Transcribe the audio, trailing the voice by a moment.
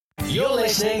You're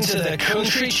listening to the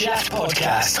Country Chat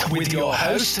Podcast with your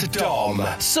host, Dom.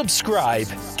 Subscribe,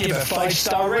 give a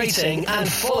 5-star rating, and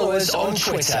follow us on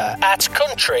Twitter at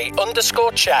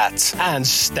country_chat. And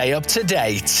stay up to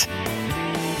date.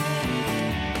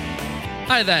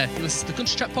 Hi there, you listen to the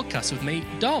Country Chat Podcast with me,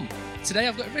 Dom. Today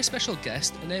I've got a very special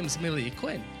guest. Her name is Amelia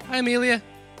Quinn. Hi, Amelia.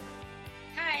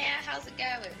 Hiya, how's it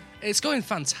going? It's going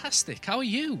fantastic. How are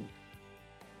you?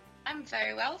 I'm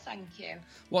very well, thank you.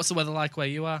 What's the weather like where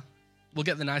you are? We'll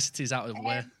get the niceties out of the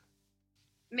way.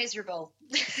 Miserable.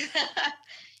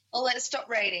 Well, it stopped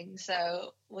raining,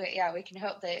 so we can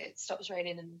hope that it stops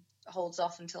raining and holds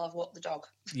off until I've walked the dog.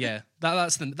 Yeah,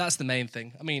 that's the main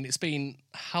thing. I mean, it's been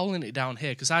howling it down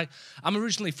here because I'm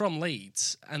originally from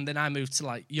Leeds and then I moved to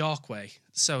like York way,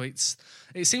 so it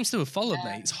seems to have followed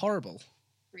me. It's horrible.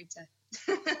 Rita.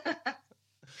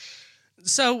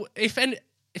 So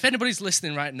if anybody's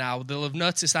listening right now, they'll have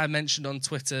noticed I mentioned on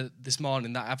Twitter this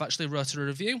morning that I've actually wrote a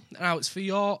review. Now it's for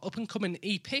your up-and-coming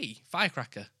EP,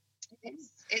 Firecracker.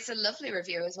 It's a lovely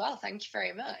review as well. Thank you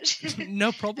very much.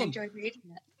 No problem. I enjoyed reading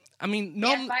it. I mean,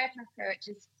 Firecracker, which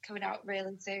is coming out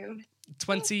really soon.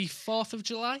 24th of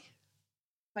July?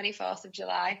 24th of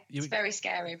July. It's very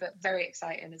scary, but very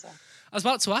exciting as well. I was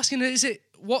about to ask,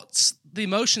 what's the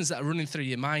emotions that are running through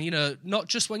your mind? Not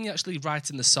just when you're actually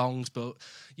writing the songs, but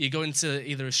you go into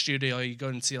either a studio or you go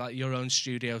into like your own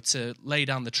studio to lay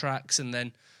down the tracks, and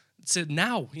then to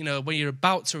now, when you're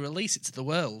about to release it to the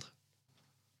world.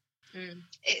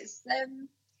 It's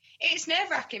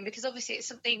nerve-wracking because obviously it's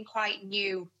something quite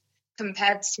new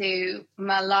compared to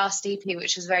my last EP,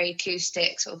 which was very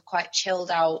acoustic, sort of quite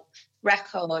chilled out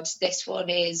record. This one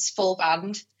is full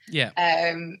band. Yeah.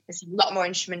 It's a lot more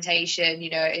instrumentation.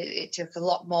 It took a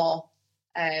lot more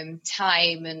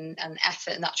time and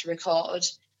effort and that to record,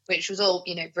 which was all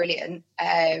brilliant.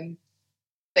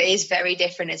 But it is very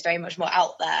different. It's very much more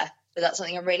out there. But that's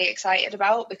something I'm really excited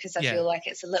about because I feel like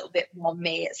it's a little bit more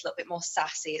me. It's a little bit more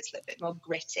sassy. It's a little bit more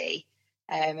gritty.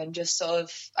 And just sort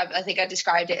of, I think I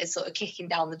described it as sort of kicking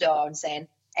down the door and saying,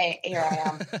 hey, here I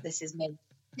am. This is me.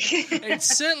 It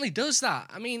certainly does that.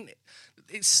 I mean,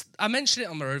 I mentioned it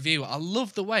on my review. I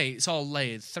love the way it's all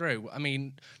layered through. I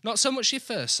mean, not so much your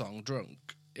first song,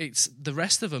 Drunk. It's the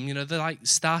rest of them. They like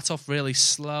start off really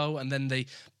slow and then they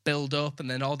build up and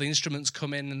then all the instruments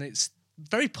come in and it's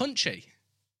very punchy.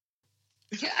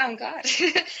 I'm glad.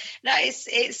 No,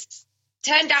 it's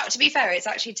turned out, to be fair, it's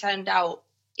actually turned out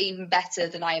even better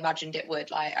than I imagined it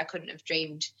would. Like, I couldn't have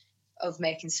dreamed of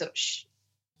making such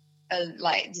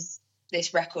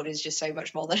this record is just so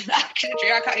much more than an action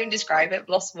dream. I can't even describe it. I've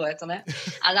lost words on it.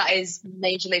 And that is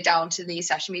majorly down to the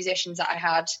session musicians that I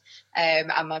had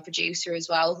and my producer as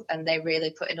well. And they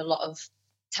really put in a lot of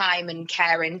time and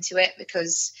care into it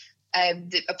because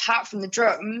apart from the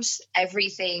drums,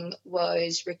 everything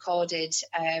was recorded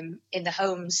in the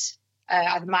homes,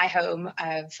 either my home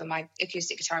for my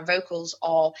acoustic guitar and vocals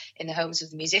or in the homes of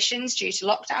the musicians due to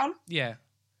lockdown. Yeah.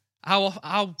 How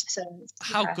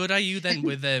good are you then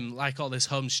with like all this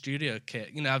home studio kit?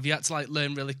 Have you had to like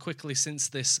learn really quickly since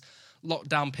this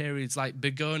lockdown period's like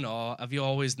begun, or have you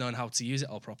always known how to use it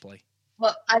all properly?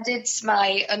 Well, I did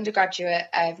my undergraduate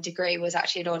degree was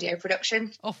actually in audio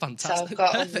production. Oh, fantastic! So I've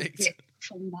got perfect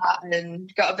from that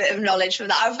and got a bit of knowledge from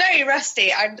that. I'm very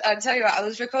rusty. I tell you what, I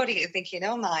was recording it thinking,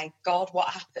 oh my God, what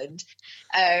happened?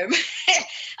 I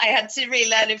had to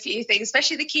relearn a few things,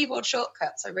 especially the keyboard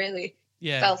shortcuts. I really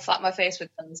fell flat on my face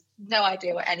with them. No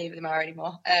idea what any of them are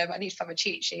anymore. I need to have a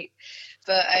cheat sheet.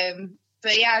 But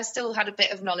yeah, I still had a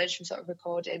bit of knowledge from sort of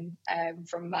recording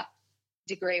from that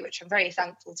degree, which I'm very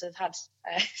thankful to have had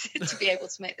to be able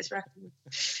to make this record.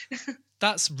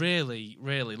 That's really,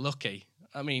 really lucky.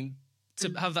 I mean, to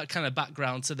have that kind of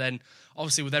background to then,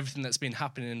 obviously with everything that's been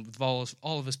happening, with all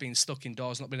of us being stuck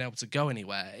indoors, not being able to go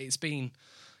anywhere, it's been,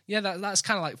 that's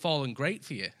kind of like fallen great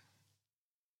for you.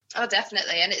 Oh,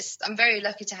 definitely. And I'm very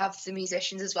lucky to have the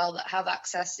musicians as well that have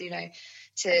access,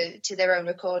 to their own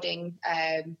recording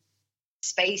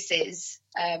spaces.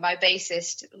 My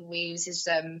bassist, we use his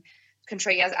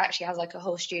country, actually has like a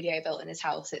whole studio built in his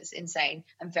house. It's insane.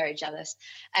 I'm very jealous.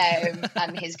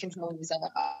 And his control rooms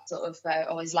are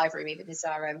or his live room even is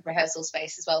our rehearsal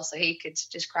space as well. So he could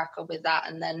just crack on with that.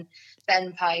 And then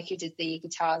Ben Pike, who did the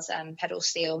guitars and pedal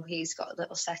steel, he's got a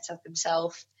little setup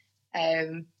himself.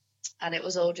 And it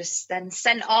was all just then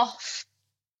sent off.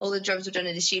 All the drums were done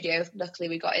in the studio. Luckily,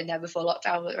 we got in there before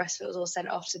lockdown, but the rest of it was all sent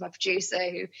off to my producer,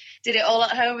 who did it all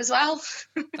at home as well.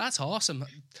 That's awesome.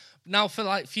 Now, for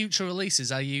like future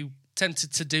releases, are you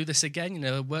tempted to do this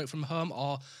again? Work from home,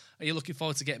 or are you looking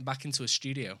forward to getting back into a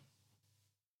studio?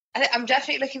 I'm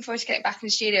definitely looking forward to getting back in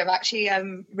the studio. I'm actually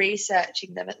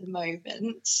researching them at the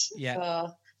moment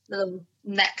for little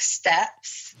next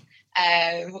steps.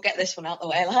 We'll get this one out the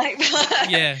way,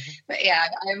 but yeah,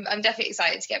 I'm definitely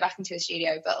excited to get back into a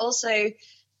studio. But also,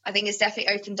 I think it's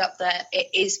definitely opened up that it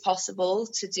is possible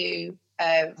to do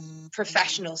a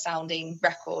professional sounding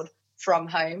record from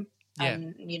home,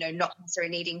 and not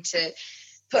necessarily needing to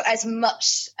put as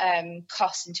much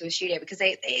cost into a studio, because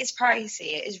it is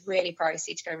pricey. It is really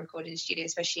pricey to go and record in a studio,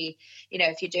 especially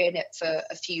if you're doing it for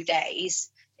a few days.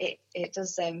 It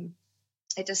does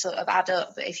sort of add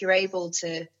up. But if you're able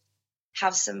to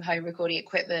have some home recording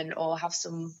equipment, or have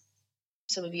some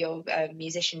of your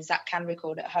musicians that can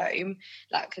record at home,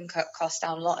 that can cut costs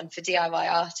down a lot. And for DIY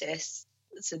artists,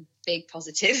 it's a big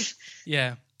positive.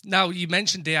 Yeah. Now, you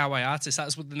mentioned DIY artists.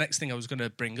 That's what the next thing I was going to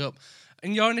bring up.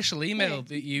 In your initial email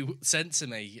that you sent to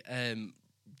me,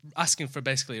 asking for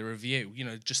basically a review,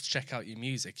 just to check out your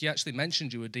music, you actually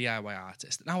mentioned you were a DIY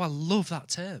artist. Now, I love that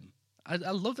term. I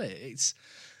love it. It's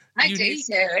unique.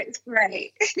 Do too. It's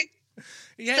great.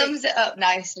 Sums it up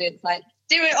nicely. It's like,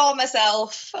 do it all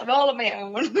myself. I'm all on my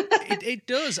own. It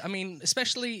does. I mean,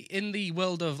 especially in the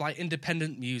world of like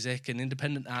independent music and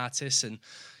independent artists, and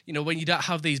when you don't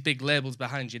have these big labels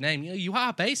behind your name, you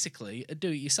are basically a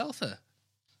do-it-yourselfer.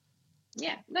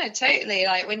 Yeah, no, totally.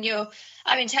 Like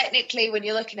technically, when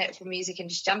you're looking at it from a music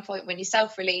industry standpoint, when you're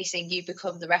self-releasing, you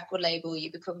become the record label,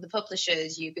 you become the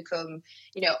publishers, you become,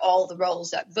 all the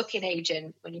roles, like booking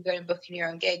agent, when you're going and booking your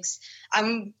own gigs.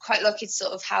 I'm quite lucky to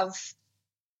sort of have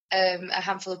a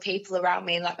handful of people around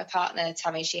me, like my partner,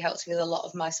 Tammy. She helps me with a lot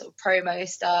of my sort of promo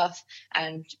stuff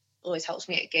and always helps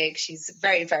me at gigs. She's a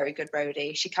very, very good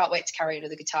roadie. She can't wait to carry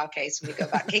another guitar case when we go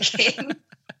back gigging.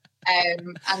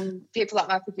 And people like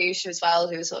my producer as well,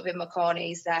 who are sort of in my corner,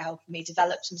 he's there helping me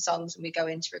develop some songs when we go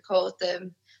in to record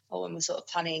them, or when we're sort of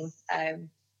planning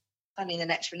the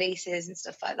next releases and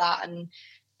stuff like that. And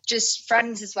just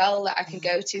friends as well that I can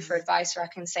go to for advice, where I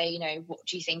can say, what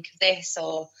do you think of this?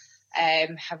 Or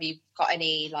have you got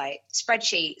any like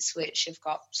spreadsheets which have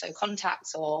got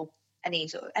contacts, or any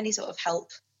sort of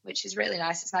help, which is really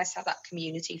nice. It's nice to have that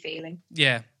community feeling.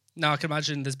 Yeah. Now, I can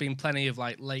imagine there's been plenty of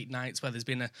like late nights where there's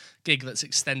been a gig that's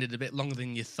extended a bit longer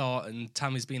than you thought, and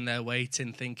Tammy's been there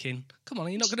waiting, thinking, come on, are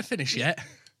you not going to finish yet?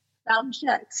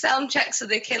 Sound checks are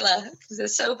the killer, because they're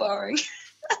so boring.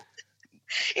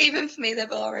 Even for me, they're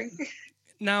boring.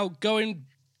 Now, going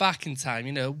back in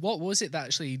time, what was it that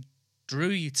actually drew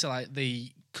you to like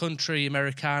the country,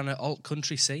 Americana, alt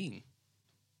country scene?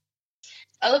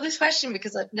 I love this question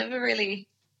because I've never really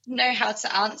know how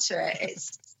to answer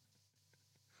it.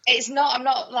 I'm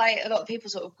not like a lot of people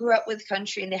sort of grew up with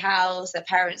country in the house, their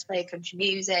parents played country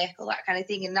music, all that kind of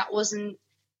thing, and that wasn't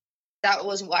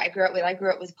what I grew up with. I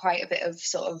grew up with quite a bit of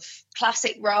sort of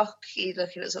classic rock. You're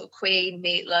looking at sort of Queen,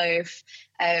 Meatloaf,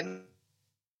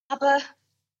 ABBA.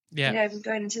 Yeah.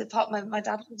 Going into the pop, my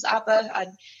dad loves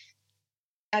ABBA.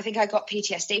 I think I got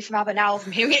PTSD from ABBA now,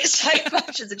 from hearing it so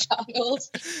much as a child.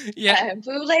 Yeah.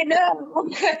 People they know.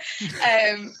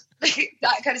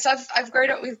 That kind of stuff. I've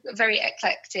grown up with a very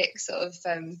eclectic sort of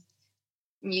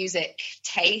music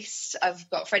taste. I've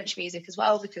got French music as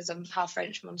well, because I'm half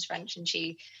French, mum's French, and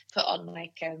she put on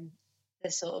like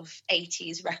the sort of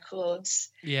 80s records.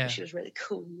 Yeah. She was really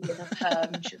cool with her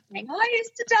perm. She was like, I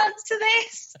used to dance to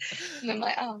this. And I'm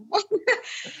like, oh.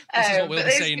 This is what we'll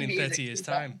be saying in 30 years'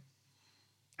 time.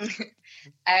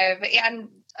 But yeah, and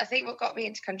I think what got me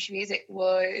into country music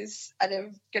was, and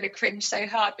I'm going to cringe so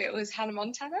hard, but it was Hannah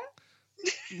Montana.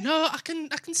 No, I can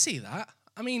see that.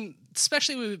 I mean,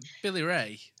 especially with Billy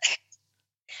Ray.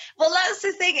 Well, that's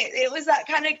the thing. It was that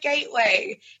kind of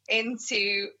gateway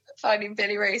into finding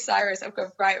Billy Ray Cyrus. I've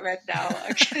got bright red now.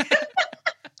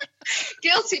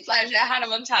 Guilty pleasure. Hannah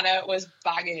Montana was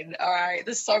banging. All right,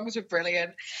 the songs were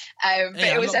brilliant. But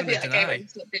it was definitely a gateway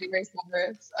into Billy Ray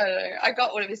Cyrus. I don't know. I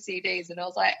got one of his CDs and I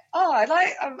was like, oh,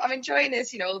 I'm enjoying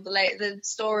this. The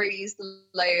stories, the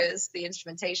layers, the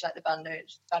instrumentation, like the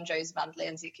banjos,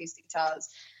 mandolins, the acoustic guitars,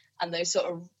 and those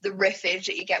sort of the riffage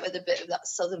that you get with a bit of that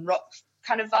southern rock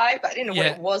kind of vibe. But I didn't know what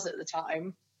it was at the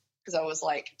time, because I was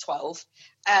like 12.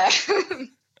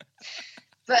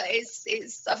 But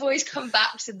I've always come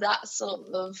back to that sort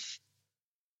of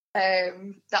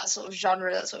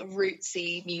genre, that sort of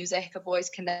rootsy music. I've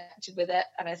always connected with it,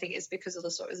 and I think it's because of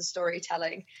the sort of the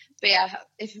storytelling. But yeah,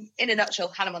 if in a nutshell,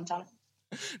 Hannah Montana.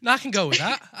 No, I can go with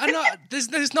that.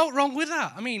 There's no wrong with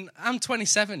that. I mean, I'm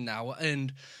 27 now,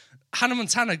 and Hannah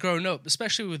Montana growing up,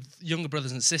 especially with younger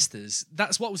brothers and sisters,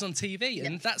 that's what was on TV,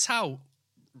 and that's how,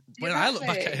 when I look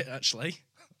back at it, actually,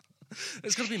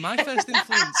 it's going to be my first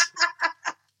influence.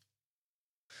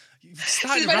 You've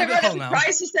started a Whenever rabbit I hole now.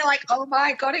 surprises, they're like, "Oh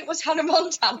my god, it was Hannah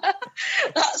Montana."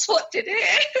 That's what did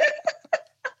it.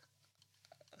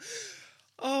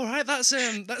 All right, that's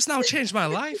now changed my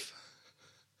life.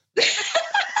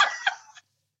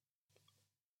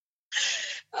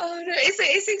 Oh no,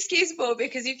 it's excusable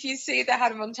because if you see the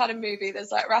Hannah Montana movie,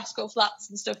 there's like Rascal Flatts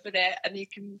and stuff in it, and you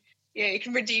can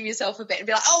redeem yourself a bit and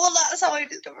be like, oh well, that's how I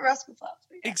discovered Rascal Flatts.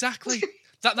 Yeah. Exactly.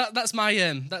 That's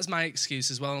my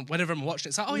excuse as well. Whenever I'm watching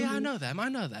it, it's like, oh yeah, I know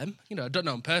them. You know, I don't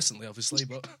know them personally, obviously,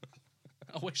 but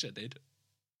I wish I did.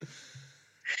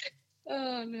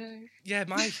 Oh no. Yeah,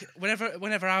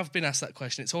 whenever I've been asked that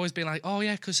question, it's always been like, oh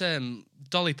yeah, because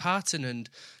Dolly Parton and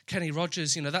Kenny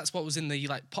Rogers, you know, that's what was in the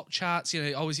like pop charts. You know,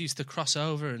 it always used to cross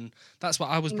over, and that's what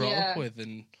I was brought up with.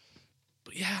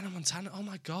 But yeah, Hannah Montana. Oh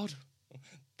my god,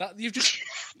 that you've just.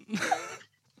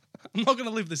 I'm not going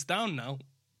to live this down now.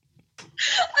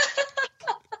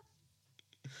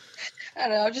 I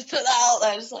know. I'll just put that out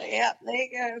there. Just like, yeah, there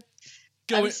you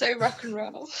go. I'm so rock and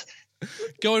roll.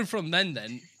 Going from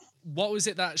then, what was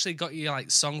it that actually got you like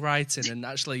songwriting and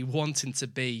actually wanting to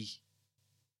be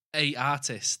a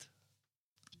artist?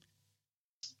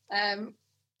 Rather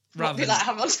than like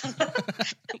Hamilton.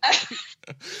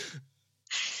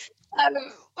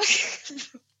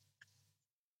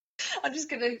 I'm just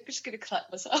gonna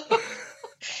collect myself.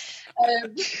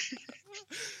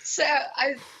 So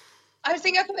I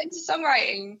think I got into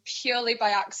songwriting purely by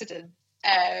accident.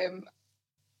 I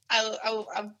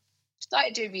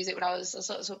started doing music when I was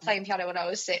sort of playing piano when I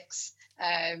was 6,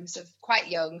 so quite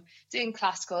young, doing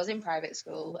classicals in private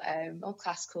school, all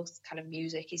classical kind of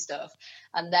music-y stuff.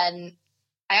 And then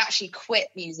I actually quit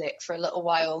music for a little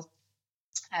while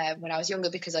when I was younger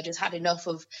because I just had enough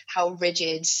of how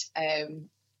rigid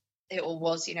it all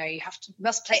was. You know, you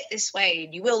must play it this way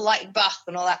and you will like Bach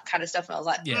and all that kind of stuff. And I was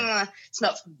like, it's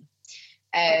not for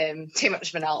me. Too much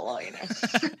of an outlaw, you know.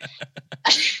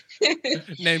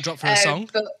 Name drop for a song.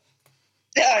 But,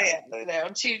 no,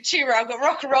 too I've got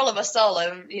rock and roll in my soul,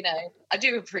 and you know, I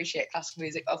do appreciate classical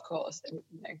music, of course. And,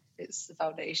 you know, it's the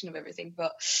foundation of everything.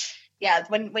 But yeah,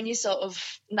 when you're sort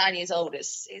of 9 years old,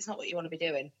 it's not what you want to be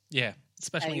doing. Yeah,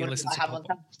 especially when you listen to pop.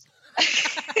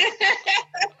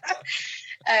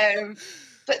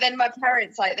 But then my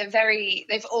parents, like,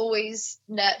 they've always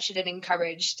nurtured and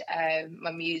encouraged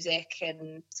my music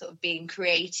and sort of being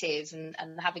creative and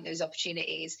having those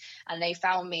opportunities. And they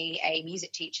found me a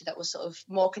music teacher that was sort of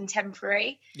more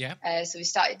contemporary. Yeah. So we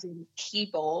started doing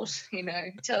keyboard, you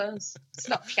know, it's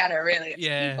not piano really, it's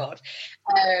keyboard.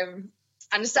 And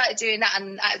I started doing that,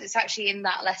 and it's actually in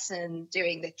that lesson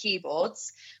doing the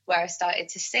keyboards where I started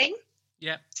to sing.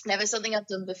 Yeah. Never something I've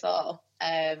done before.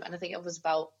 And I think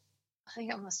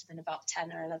I must have been about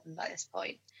 10 or 11 by this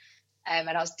point. And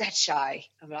I was dead shy.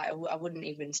 I'm like, I wouldn't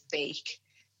even speak.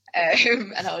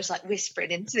 And I was like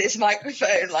whispering into this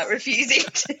microphone, like refusing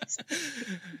to.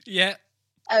 Yeah.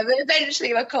 But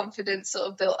eventually my confidence sort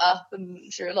of built up,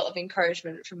 and through a lot of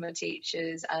encouragement from my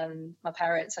teachers and my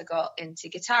parents, I got into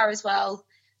guitar as well.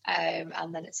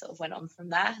 And then it sort of went on from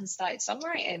there and started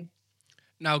songwriting.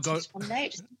 Now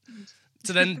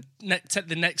to then take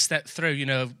the next step through, you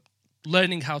know,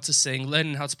 learning how to sing,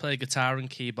 learning how to play guitar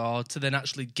and keyboard, to then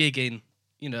actually gigging,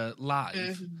 you know, live.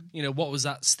 Mm-hmm. You know, what was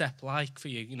that step like for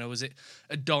you? You know, was it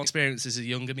a daunting experience as a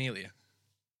young Amelia?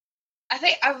 I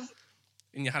think it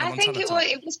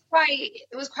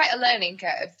was quite a learning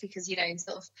curve, because, you know,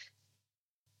 sort of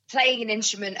playing an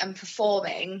instrument and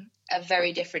performing are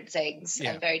very different things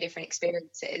and very different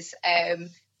experiences.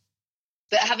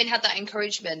 But having had that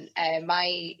encouragement,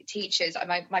 my teachers,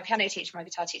 my piano teacher, my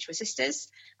guitar teacher were sisters,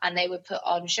 and they would put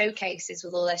on showcases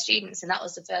with all their students. And that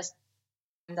was the first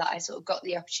time that I sort of got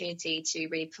the opportunity to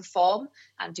really perform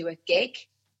and do a gig.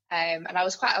 And I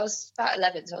was about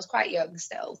 11, so I was quite young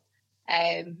still.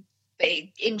 But it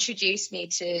introduced me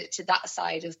to that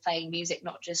side of playing music,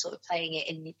 not just sort of playing it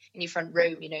in your front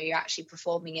room. You know, you're actually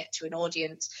performing it to an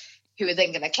audience who are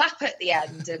then going to clap at the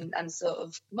end and sort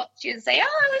of mock you and say,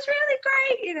 oh, it was really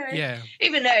great, you know. Yeah.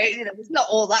 Even though, you know, it's not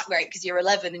all that great because you're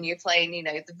 11 and you're playing, you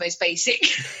know, the most basic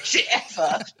shit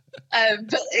ever.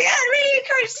 But yeah, really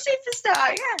encouraged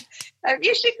Superstar, yeah.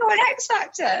 You should go on X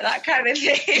Factor, that kind of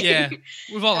thing. Yeah,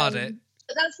 we've all had it.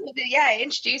 But that's what it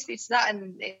introduced me to that,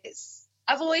 and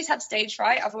I've always had stage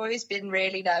fright. I've always been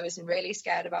really nervous and really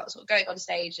scared about sort of going on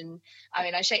stage. And I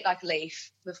mean, I shake like a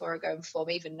leaf before I go and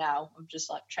perform. Even now, I'm just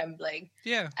like trembling.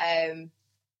 Yeah.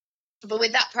 But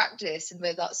with that practice and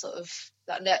with that sort of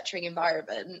that nurturing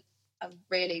environment, I've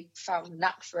really found a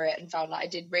knack for it and found that I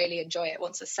did really enjoy it.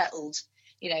 Once I settled,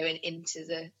 you know,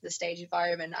 into the stage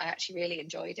environment, I actually really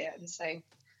enjoyed it. And so I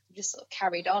just sort of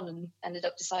carried on and ended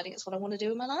up deciding it's what I want to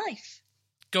do in my life.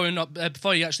 going up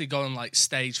before you actually go on like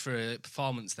stage for a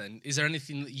performance, then is there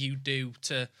anything that you do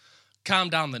to calm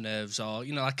down the nerves, or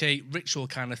like a ritual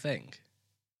kind of thing?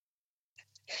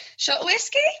 Shot of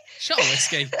whiskey. Shot of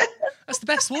whiskey. That's the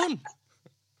best one.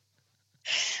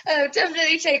 Oh,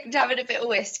 definitely having a bit of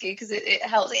whiskey, because it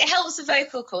helps. It helps the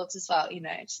vocal cords as well.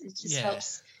 It just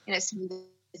helps.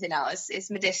 Smoothing out. It's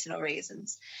medicinal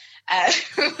reasons.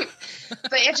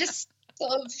 But just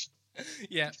sort of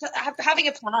having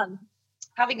a plan.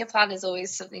 Having a plan is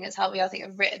always something that's helped me. I think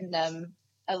I've written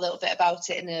a little bit about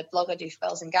it in a blog I do for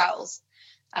Bells and Gals,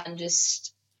 and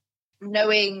just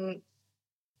knowing,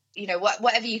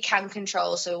 whatever you can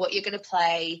control. So what you're going to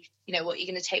play, what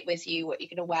you're going to take with you, what you're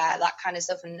going to wear, that kind of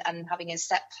stuff, and having a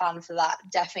set plan for that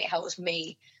definitely helps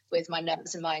me with my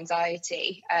nerves and my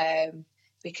anxiety,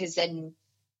 because then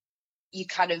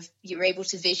you're able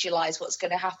to visualize what's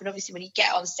going to happen. Obviously, when you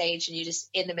get on stage and you're just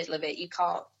in the middle of it, you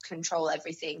can't control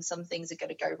everything. Some things are going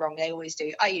to go wrong. They always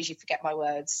do. I usually forget my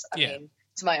words. I mean,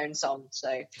 it's my own song,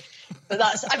 so. But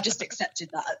I've just accepted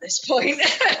that at this point.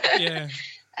 Yeah.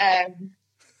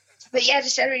 But yeah,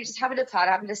 just generally just having a plan,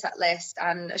 having a set list,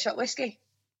 and a shot of whiskey.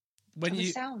 When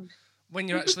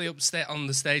you're actually upstairs on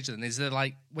the stage, then is there,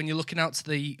 like, when you're looking out to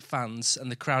the fans and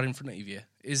the crowd in front of you,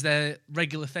 is there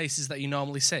regular faces that you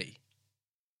normally see?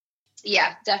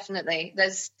 Yeah, definitely.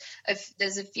 There's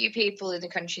a few people in the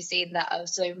country scene that are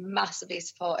so massively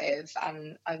supportive,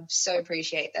 and I so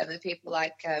appreciate them. The people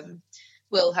like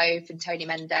Will Hope and Tony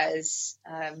Mendez.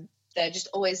 They're just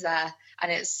always there,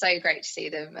 and it's so great to see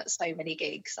them at so many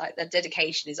gigs. Like, their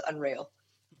dedication is unreal.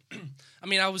 I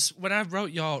mean, when I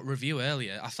wrote your review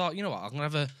earlier, I thought, you know what, I'm gonna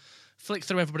have a flick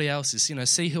through everybody else's,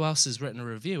 see who else has written a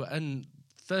review. And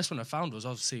first one I found was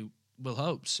obviously Will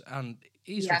Hope's, and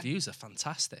his reviews are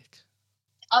fantastic.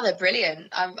 Oh, they're brilliant.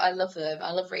 I love them.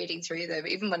 I love reading through them,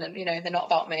 even when they're not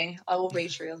about me. I will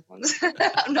read through ones.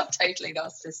 I'm not totally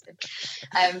narcissistic,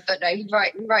 but no, he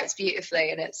writes beautifully,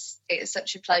 and it's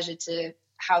such a pleasure to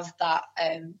have that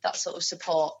sort of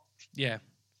support. Yeah,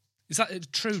 is that a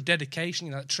true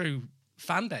dedication? That true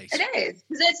fan base? It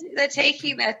is. They're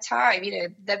taking their time.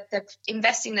 They're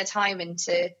investing their time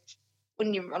into,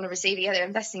 when you're on a receiving end, they're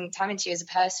investing time into you as a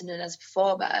person and as a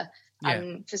performer. Yeah.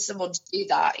 And for someone to do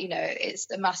that,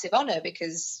 it's a massive honour,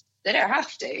 because they don't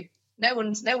have to. No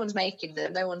one's making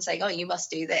them. No one's saying, "Oh, you must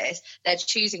do this." They're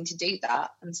choosing to do that,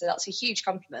 and so that's a huge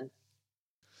compliment.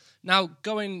 Now,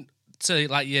 going to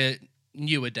like your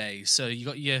newer days, so you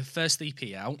got your first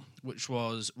EP out, which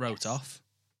was Wrote Off.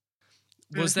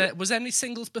 Was there any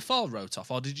singles before Wrote Off,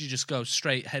 or did you just go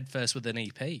straight head first with an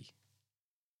EP?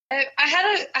 I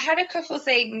had a couple of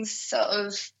things sort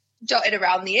of dotted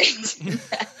around the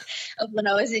internet of when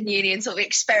I was in uni, and sort of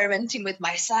experimenting with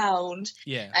my sound,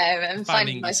 and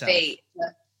finding my feet.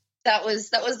 That was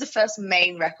the first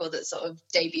main record that sort of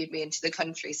debuted me into the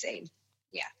country scene.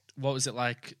 Yeah. What was it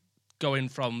like going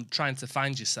from trying to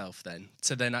find yourself then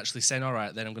to then actually saying, all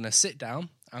right, then I'm going to sit down,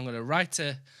 I'm going to write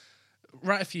a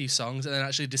few songs, and then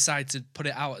actually decide to put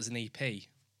it out as an EP? It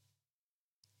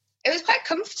was quite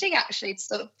comforting, actually, to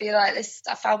sort of be like this.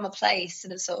 I found my place,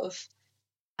 and I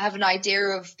have an idea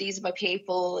of, these are my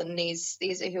people, and these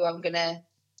are who I'm gonna,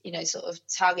 sort of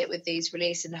target with these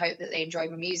release, and hope that they enjoy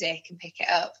my music and pick it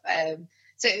up.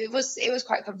 So it was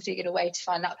quite comforting in a way to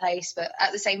find that place, but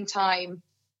at the same time,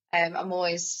 I'm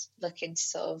always looking to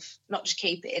sort of not just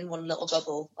keep it in one little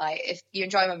bubble. Like, if you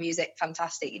enjoy my music,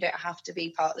 fantastic. You don't have to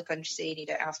be part of the country scene. You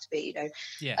don't have to be,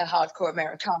 a hardcore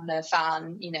Americana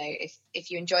fan.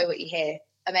 If you enjoy what you hear,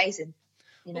 amazing.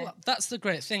 Well, that's the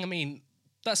great thing. I mean,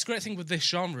 that's the great thing with this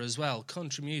genre as well.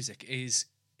 Country music is,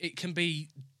 it can be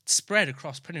spread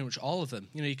across pretty much all of them.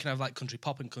 You can have like country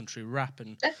pop and country rap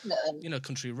and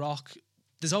country rock.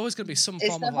 There's always going to be some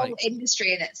form of It's the whole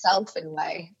industry in itself, in a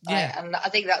way. Yeah. And I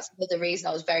think that's another reason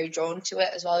I was very drawn to it,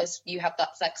 as well as you have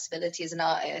that flexibility as an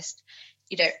artist.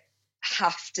 You don't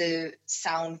have to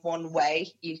sound one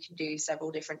way. You can do several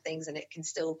different things, and it can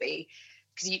still be,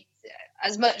 because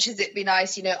as much as it'd be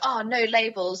nice, no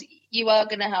labels, you are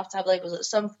going to have labels at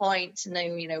some point to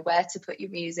know, where to put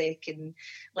your music and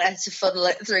where to funnel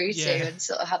it through to, and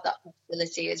sort of have that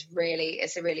flexibility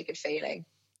it's a really good feeling.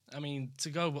 I mean,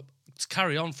 to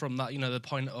carry on from that, the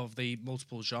point of the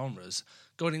multiple genres,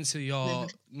 going into your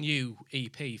new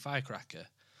EP, Firecracker,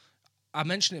 I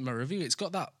mentioned it in my review, it's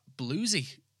got that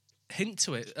bluesy hint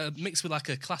to it, mixed with like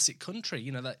a classic country,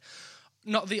 that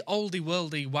not the oldie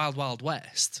worldy Wild Wild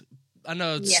West. I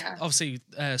know obviously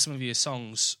some of your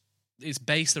songs, it's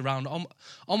based around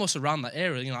almost around that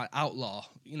era, like Outlaw.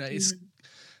 It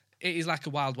is like a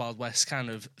Wild Wild West kind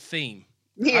of theme.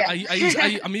 Yeah.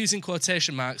 I'm using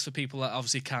quotation marks for people that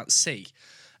obviously can't see.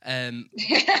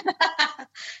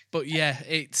 But yeah,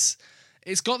 it's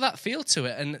got that feel to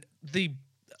it, and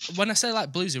when I say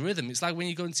like bluesy rhythm, it's like when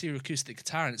you go into your acoustic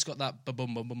guitar and it's got that bum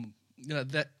bum bum bum,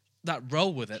 that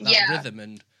roll with it, that rhythm,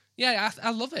 and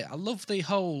I love it. I love the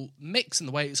whole mix and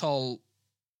the way it's all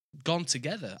gone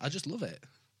together. I just love it.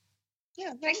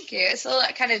 Yeah, thank you. It's all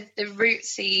that kind of the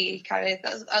rootsy kind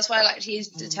of. That's why I like to use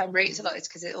the term roots a lot. It's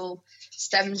because it all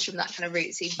stems from that kind of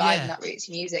rootsy vibe and that rootsy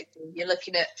music. You're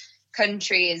looking at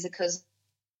country as a cousin,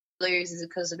 blues as a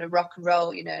cousin of rock and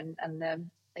roll, and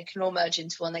they can all merge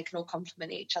into one. They can all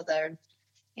complement each other,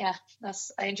 and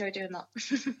I enjoy doing that.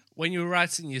 When you were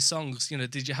writing your songs,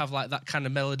 did you have like that kind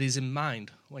of melodies in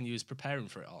mind when you was preparing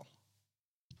for it all?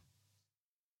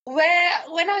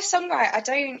 When I songwrite, I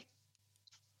don't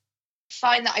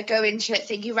find that I go into it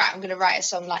thinking, right, I'm going to write a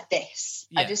song like this.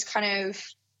 I just kind of,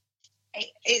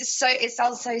 it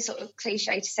sounds so sort of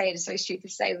cliche to say and so stupid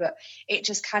to say, but it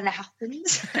just kind of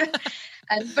happens.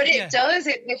 But it does.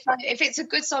 If it's a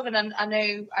good song, and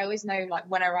I always know like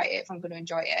when I write it, if I'm going to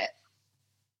enjoy it.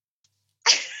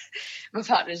 My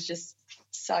partner's just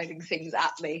signing things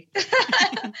at me.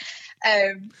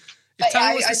 If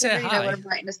Tammy wants to say really hi, know when I'm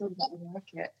writing a song that I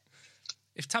like it.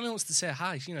 If Tammy wants to say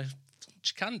hi, she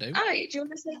can do. Hi, do you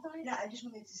want to say hi? Yeah, I just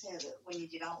wanted to say that when you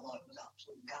did Outlaw, it was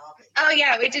absolute garbage. Oh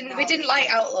yeah, we didn't like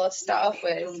Outlaw to start off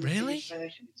with. Really?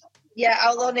 Yeah,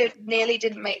 Outlaw nearly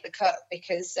didn't make the cut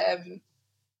because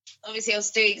obviously I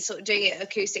was doing it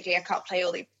acoustically. I can't play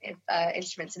all the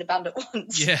instruments in a band at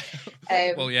once. Yeah.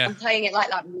 I'm playing it like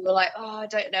that, and we were like, I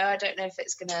don't know if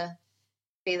it's gonna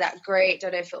be that great.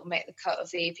 Don't know if it'll make the cut of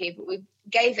the EP, but we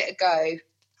gave it a go,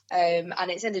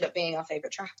 and it's ended up being our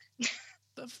favourite track.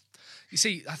 You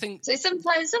see, I think so.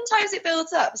 Sometimes it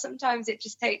builds up. Sometimes it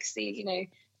just takes the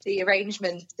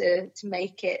arrangement to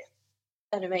make it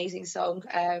an amazing song.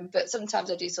 But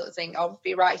sometimes I do sort of think I'll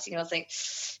be writing and I'll think,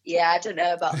 I don't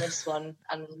know about this one,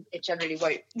 and it generally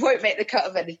won't make the cut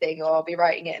of anything. Or I'll be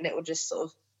writing it and it will just sort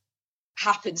of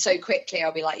happen so quickly.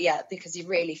 I'll be like, because you're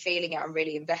really feeling it. I'm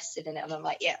really invested in it, and I'm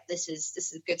like, this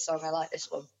is a good song. I like this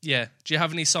one. Yeah. Do you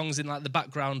have any songs in like the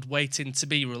background waiting to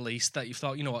be released that you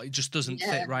thought, it just doesn't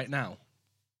fit right now?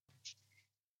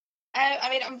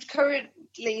 I'm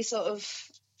currently sort of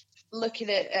looking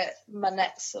at my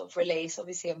next sort of release.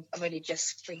 Obviously, I'm only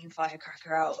just bringing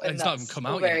Firecracker out, and it's not even come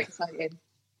out very yet. Exciting.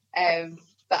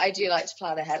 But I do like to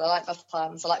plan ahead. I like my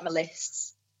plans. I like my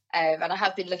lists. And I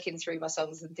have been looking through my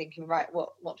songs and thinking, right,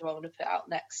 what do I want to put out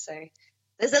next? So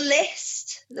there's a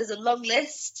list. There's a long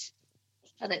list,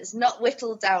 and it's not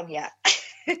whittled down yet.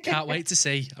 Can't wait to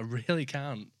see. I really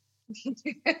can't.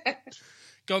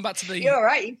 Going back to the... You're all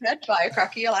right. You've heard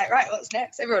Firecracker. You're like, right, what's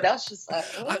next? Everyone else just like...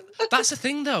 That's the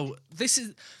thing, though.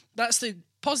 That's the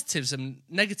positives and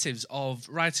negatives of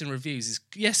writing reviews. Is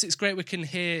yes, it's great we can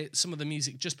hear some of the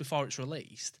music just before it's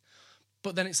released,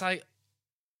 but then it's like,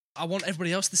 I want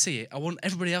everybody else to see it. I want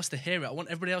everybody else to hear it. I want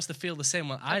everybody else to feel the same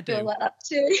way I do. I feel like that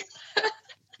too.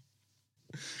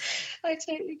 I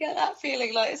totally get that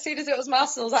feeling. Like as soon as it was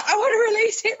Master, I was like, I want to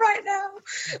release it right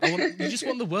now. You just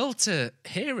want the world to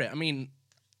hear it. I mean,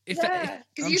 because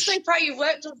you're so proud you've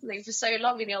worked on something for so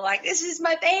long, and you're like, this is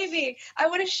my baby. I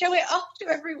want to show it off to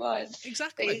everyone.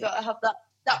 Exactly. But you've got to have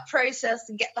that process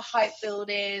and get the hype built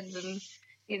in, and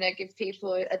give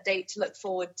people a date to look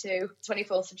forward to.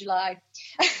 24th of July.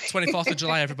 24th of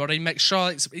July, everybody. Make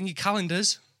sure it's in your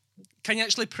calendars. Can you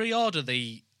actually pre-order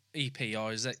the EP,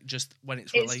 or is it just when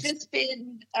it's released? It's just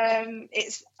been,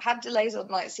 it's had delays on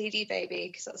like CD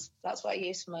Baby, because that's what I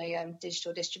use for my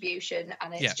digital distribution,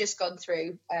 and it's just gone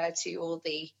through to all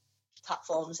the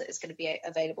platforms that it's going to be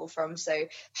available from. So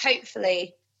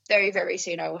hopefully very, very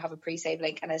soon I will have a pre-save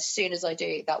link, and as soon as I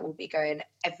do, that will be going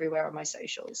everywhere on my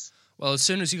socials. Well, as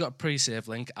soon as you got a pre-save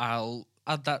link, I'll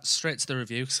add that straight to the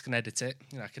review because I can edit it.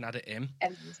 I can add it in,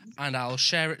 and I'll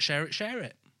share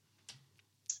it.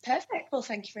 Perfect. Well,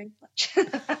 thank you very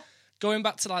much. Going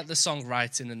back to like the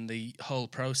songwriting and the whole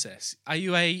process, are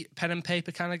you a pen and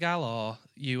paper kind of gal, or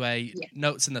you a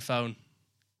notes in the phone?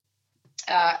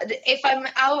 If I'm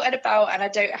out and about and I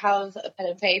don't have a pen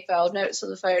and paper, I'll notes on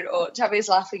the phone, or Tammy's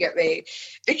laughing at me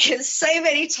because so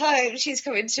many times she's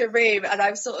come into a room and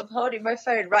I'm sort of holding my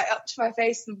phone right up to my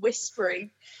face and whispering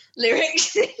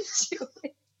lyrics into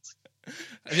it.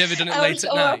 Have you ever done it late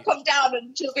at night? I'll come down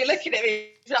and she'll be looking at me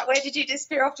like, where did you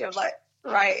disappear off to? I'm like,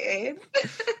 writing.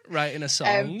 Writing a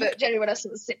song. But generally when I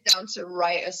sort of sit down to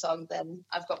write a song, then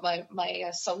I've got my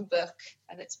songbook,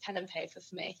 and it's pen and paper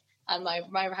for me. And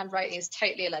my handwriting is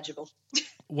totally illegible.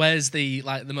 Where's the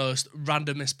most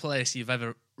randomest place you've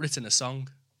ever written a song?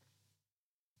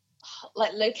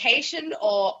 Like location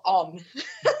or on?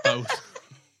 Both.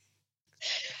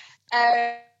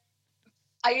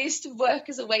 I used to work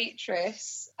as a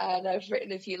waitress, and I've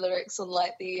written a few lyrics on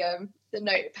like the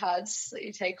notepads that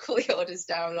you take all the orders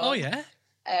down on. Oh yeah.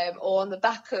 Or on the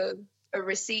back of a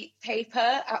receipt paper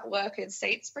at work in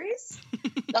Sainsbury's.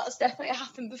 That's definitely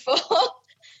happened before.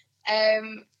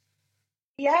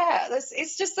 Yeah,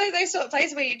 it's just like those sort of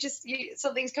places where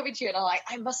something's coming to you and I'm like,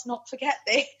 I must not forget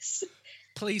this.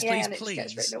 Please, and please, it just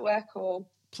gets please. written at work or...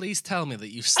 Please tell me that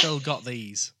you've still got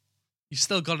these. You've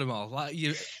still got them all, like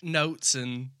your notes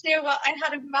and... You know what? I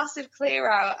had a massive clear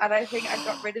out, and I think I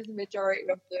got rid of the majority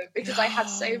of them because I had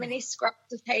so many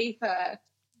scraps of paper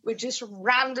with just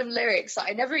random lyrics that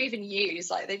I never even used.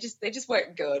 Like they just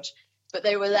weren't good, but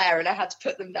they were there, and I had to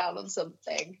put them down on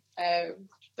something.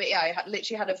 But yeah, I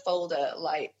literally had a folder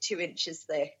like 2 inches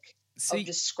thick of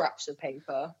just scraps of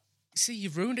paper. See,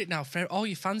 you've ruined it now for all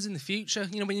your fans in the future.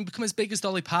 You know, when you become as big as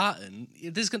Dolly Parton,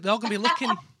 they're all going to be looking.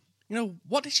 You know,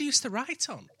 what did she used to write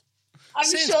on? I'm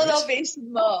sure there'll be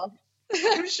some more.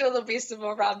 I'm sure there'll be some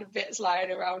more random bits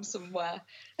lying around somewhere.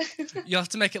 You'll have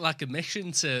to make it like a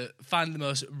mission to find the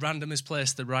most randomest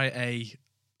place to write a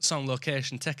song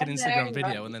location, take an Instagram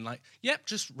video, and then like, yep,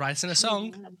 just writing a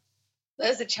song.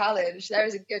 There's a challenge. There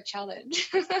is a good challenge.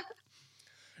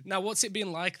 Now, what's it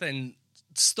been like then,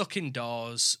 stuck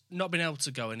indoors, not being able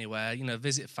to go anywhere, you know,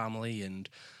 visit family? And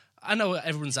I know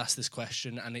everyone's asked this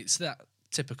question, and it's that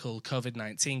typical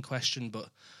COVID-19 question, but,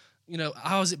 you know,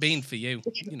 how's it been for you?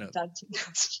 You know,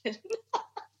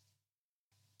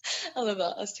 I love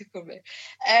that. That's tickled me.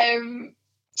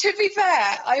 To be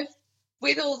fair,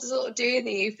 with all the sort of doing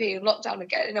the EP and lockdown and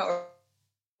getting it all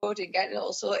recorded, getting it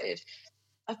all sorted,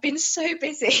 I've been so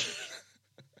busy.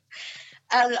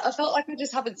 And I felt like I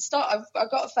just haven't stopped. I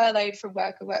got furloughed from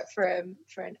work. I work for an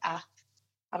app,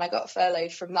 and I got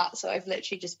furloughed from that. So I've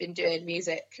literally just been doing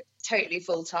music totally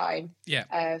full time,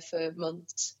 for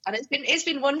months. And it's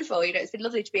been wonderful. You know, it's been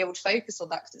lovely to be able to focus on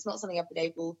that because it's not something I've been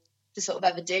able to sort of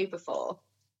ever do before.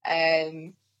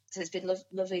 So it's been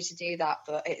lovely to do that,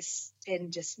 but it's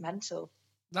been just mental.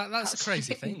 That's a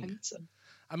crazy thing. Mental.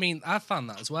 I mean, I've found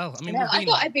that as well. I mean, I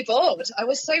thought I'd be bored. I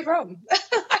was so wrong.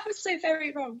 I was so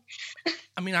very wrong.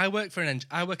 I mean, I work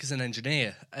as an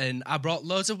engineer, and I brought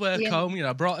loads of work home. You know,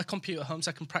 I brought a computer home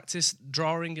so I can practice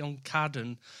drawing on CAD,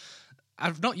 and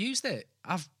I've not used it.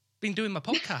 I've been doing my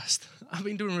podcast. I've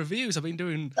been doing reviews. I've been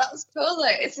doing... That's cool, though.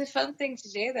 It's a fun thing to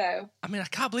do, though. I mean, I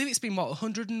can't believe it's been,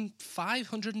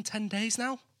 105, 110 days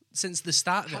now since the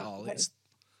start of it all.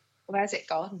 Where's it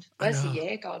gone? Where's the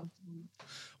year gone?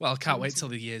 Well, I can't wait till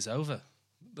the year's over.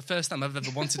 The first time I've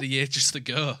ever wanted a year just to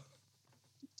go.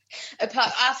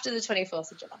 After the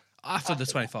 24th of July. After the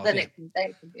 24th, then yeah. it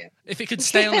can be. If it could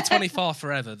stay on the 24th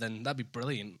forever, then that'd be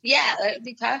brilliant. Yeah, that'd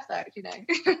be perfect, you know.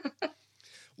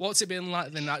 What's it been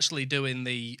like then actually doing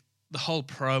the whole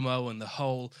promo and the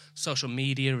whole social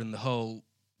media and the whole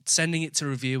sending it to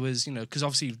reviewers, you know, because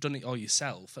obviously you've done it all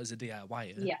yourself as a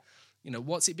DIYer. Yeah. You know,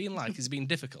 what's it been like? Has it been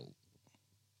difficult?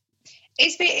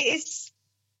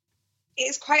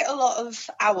 It's quite a lot of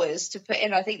hours to put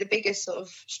in. I think the biggest sort of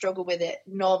struggle with it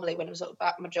normally when I'm sort of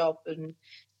back at my job and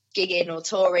gigging or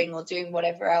touring or doing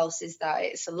whatever else is that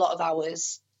it's a lot of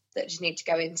hours that just need to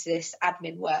go into this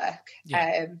admin work.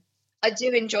 Yeah. I do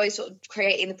enjoy sort of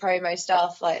creating the promo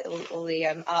stuff, like all the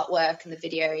artwork and the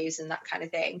videos and that kind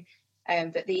of thing.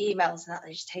 But the emails and that,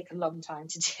 they just take a long time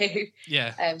to do.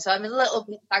 Yeah. So I'm a little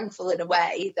bit thankful in a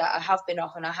way that I have been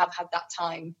off and I have had that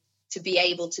time to be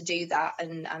able to do that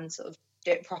and sort of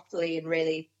do it properly and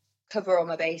really cover all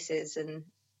my bases and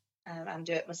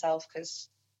do it myself because,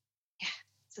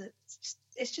 yeah,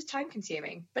 it's just time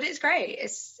consuming. But it's great.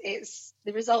 It's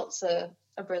the results are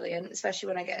brilliant, especially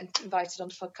when I get invited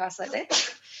onto podcasts like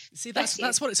this. See,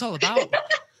 that's what it's all about.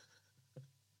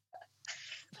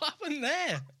 What happened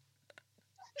there?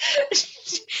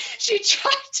 She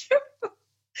tried to...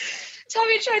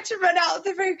 Tammy tried to run out of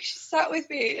the room. She sat with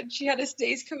me and she had a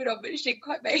sneeze coming on, but she didn't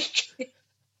quite make it.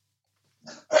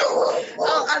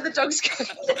 Oh, and the dog's going.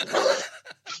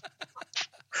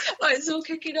 Oh, it's all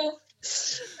kicking off.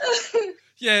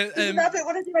 Yeah. Does the rabbit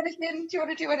want to do anything? Do you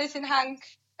want to do anything, Hank?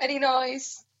 Any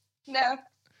noise? No?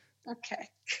 Okay.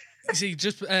 You see,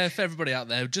 just for everybody out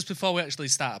there, just before we actually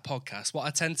start a podcast, what I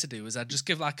tend to do is I just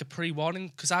give like a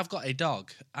pre-warning because I've got a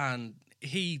dog and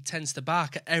he tends to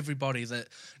bark at everybody that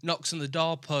knocks on the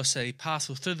door, posts a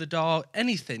parcel through the door,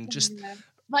 anything. Just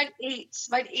Mine eats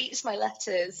my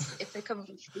letters if they come.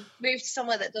 Move to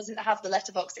somewhere that doesn't have the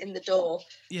letterbox in the door.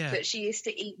 Yeah, but she used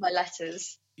to eat my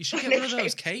letters. You should get one of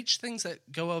those cage things that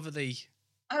go over the...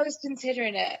 I was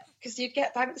considering it because you'd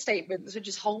get bank statements with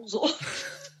just holes all.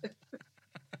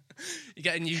 You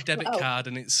get a new debit card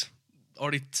and it's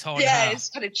already torn in Yeah, half. it's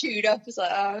kind of chewed up. It's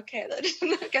like, oh, okay, then.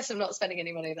 I guess I'm not spending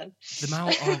any money then.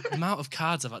 The amount of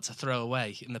cards I've had to throw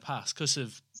away in the past because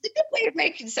It's a good way of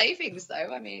making savings,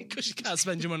 though. I mean, you can't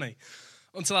spend your money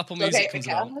until Apple okay, Music comes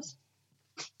along.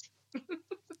 card.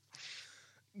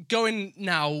 Going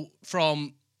now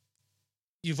from,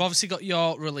 you've obviously got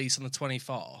your release on the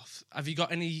 24th. Have you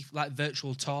got any like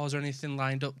virtual tours or anything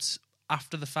lined up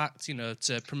after the fact, you know,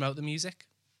 to promote the music?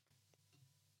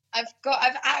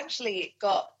 I've actually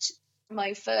got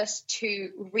my first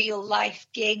 2 real life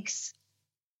gigs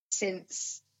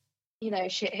since, you know,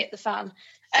 shit hit the fan.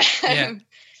 Yeah.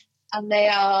 And they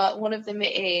are, one of them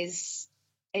is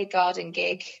a garden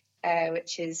gig,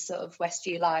 which is sort of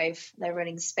Westview Live. They're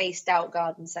running spaced out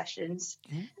garden sessions.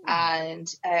 Ooh.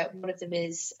 And one of them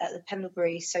is at the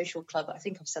Pendlebury Social Club. I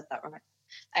think I've said that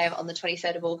right. On the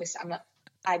 23rd of August.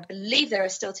 I believe there are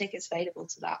still tickets available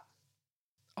to that.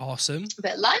 Awesome.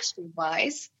 But live stream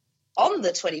wise, on the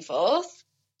 24th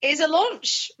is a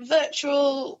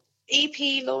virtual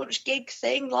EP launch gig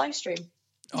thing live stream.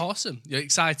 Awesome. You're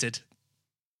excited?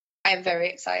 I am very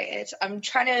excited. I'm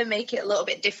trying to make it a little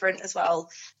bit different as well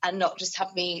and not just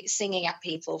have me singing at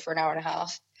people for an hour and a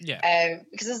half. Yeah.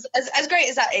 Because as great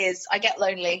as that is, I get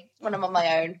lonely when I'm on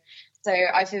my own. So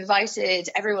I've invited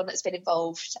everyone that's been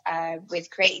involved with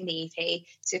creating the EP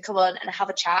to come on and have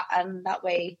a chat, and that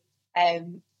way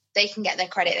they can get their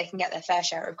credit, they can get their fair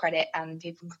share of credit, and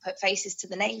people can put faces to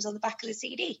the names on the back of the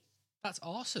CD. That's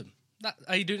awesome.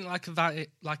 Are you doing like a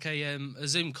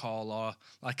Zoom call or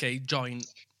like a joint?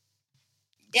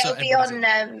 It'll be on.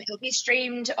 It'll be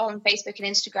streamed on Facebook and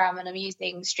Instagram, and I'm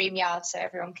using StreamYard so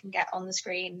everyone can get on the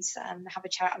screens and have a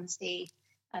chat and see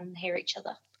and hear each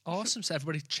other. Awesome! So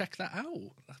everybody check that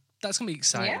out. That's gonna be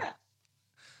exciting. Yeah,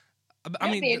 I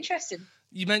mean, it'll be interesting.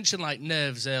 You mentioned like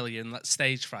nerves earlier and that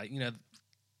stage fright. You know,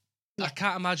 Yeah. I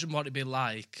can't imagine what it'd be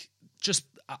like, just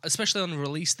especially on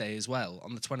release day as well,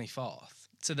 on the 24th,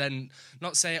 to then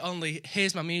not say only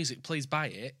here's my music, please buy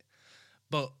it,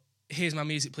 but here's my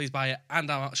music, please buy it, and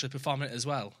I'm actually performing it as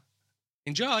well.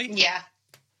 Enjoy. Yeah.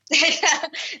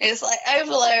 It's like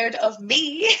overload of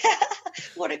me.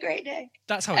 What a great day.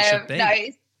 That's how it should be. No,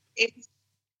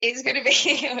 it's gonna be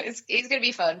it's gonna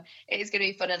be fun. It's gonna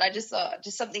be fun, and I just thought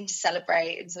just something to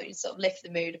celebrate and so you sort of lift the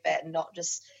mood a bit and not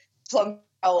just plonk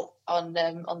out on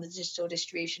the digital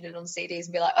distribution and on CDs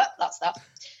and be like, oh, that's that.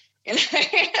 You know?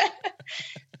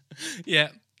 Yeah.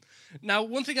 Now,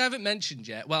 one thing I haven't mentioned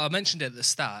yet, well, I mentioned it at the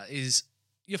start, is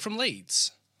you're from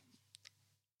Leeds.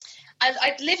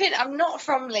 I'm not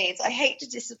from Leeds. I hate to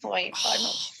disappoint, but I'm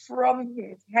not from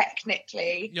here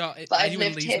technically. But I've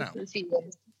lived here for a few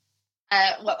years.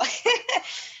 Well,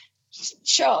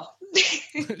 sure.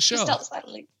 Sure. Just outside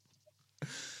of Leeds.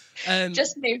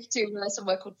 Just moved to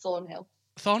somewhere called Thornhill.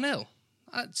 Thornhill?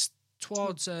 That's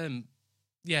towards,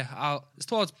 it's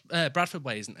towards Bradford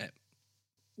Way, isn't it?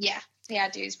 Yeah,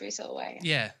 Dewsbury sort of way.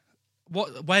 Yeah.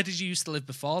 Where did you used to live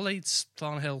before Leeds?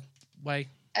 Thornhill Way?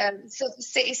 So the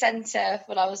city centre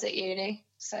when I was at uni.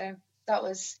 So that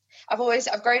was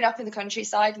I've grown up in the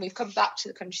countryside and we've come back to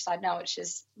the countryside now, which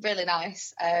is really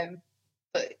nice.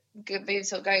 But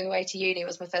going away to uni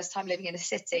was my first time living in a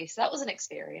city, so that was an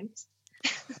experience.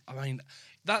 I mean,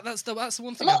 that's the one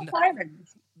thing.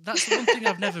 That's the one thing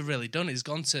I've never really done is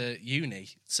gone to uni.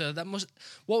 So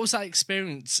what was that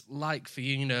experience like for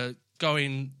you? You know,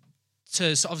 going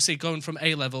from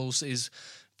A levels is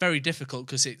very difficult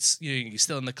because it's you're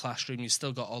still in the classroom, you've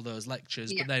still got all those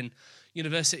lectures, but then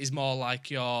university is more like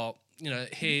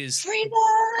here's freedom.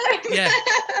 Yeah,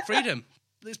 freedom.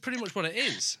 That's pretty much what it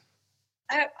is.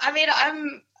 I mean,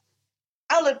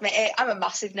 I'll admit it, I'm a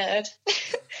massive nerd.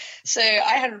 So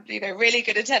I had, really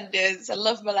good attendance. I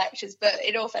love my lectures, but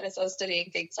in all fairness, I was studying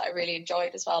things that I really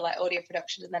enjoyed as well, like audio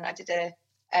production. And then I did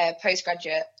a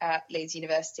postgraduate at Leeds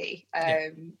University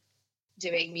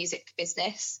doing music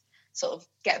business, sort of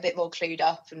get a bit more clued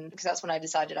up. And because that's when I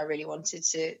decided I really wanted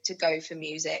to go for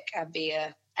music and be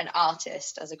an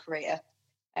artist as a career.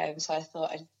 So I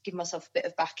thought I'd give myself a bit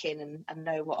of backing and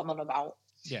know what I'm on about.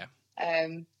 Yeah.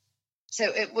 So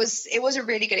it was a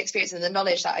really good experience, and the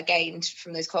knowledge that I gained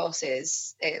from those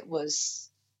courses, it was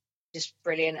just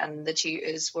brilliant, and the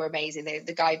tutors were amazing.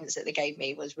 The guidance that they gave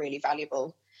me was really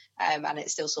valuable, and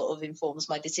it still sort of informs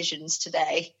my decisions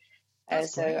today.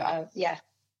 Yeah.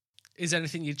 Is there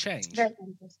anything you'd change? Very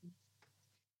interesting.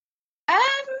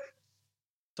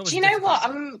 Do you know what?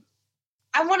 I'm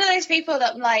one of those people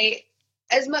that I'm like,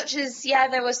 as much as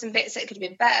there were some bits that could have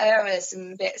been better, or there's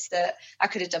some bits that I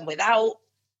could have done without.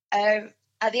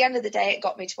 At the end of the day, it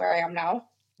got me to where I am now.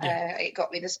 Yeah. It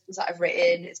got me the songs that I've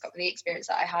written. It's got me the experience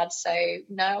that I had. So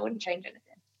no, I wouldn't change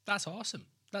anything. That's awesome.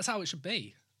 That's how it should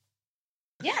be.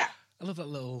 Yeah. I love that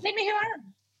little. Make me who I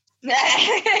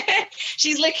am.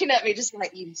 She's looking at me just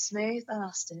like, you smooth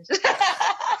bastard.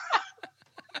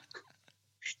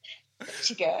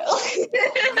 She girl.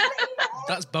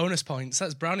 That's bonus points.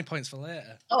 That's brownie points for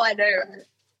later. Oh, I know.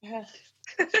 Yeah.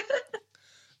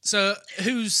 So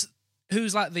who's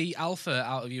like the alpha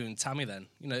out of you and Tammy then?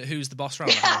 You know, who's the boss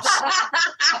around the house?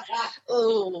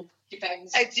 Oh,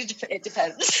 Depends. it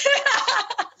depends.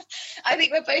 I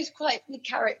think we're both quite good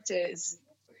characters.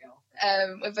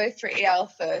 We're both pretty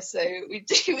alpha, so we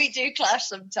do clash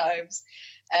sometimes.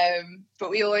 But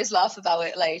we always laugh about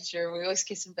it later. We always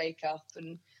kiss and bake up,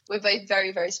 and we're both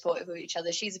very, very supportive of each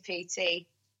other. She's a PT,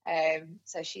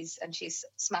 so she's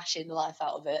smashing the life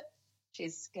out of it.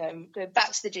 She's going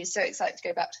back to the gym. So excited to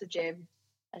go back to the gym,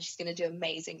 and she's going to do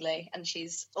amazingly. And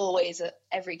she's always at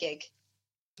every gig.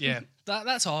 Yeah,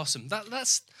 that's awesome.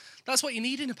 That's what you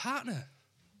need in a partner.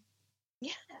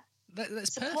 Yeah,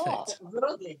 That's support.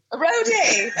 perfect. A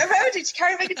roadie to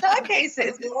carry my guitar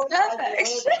cases.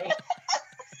 Perfect.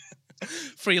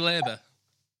 Free labour.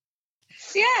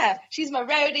 Yeah, she's my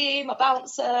roadie, my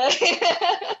bouncer,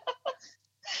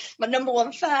 my number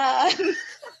one fan.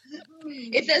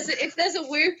 If there's a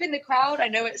whoop in the crowd, I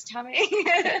know it's Tammy.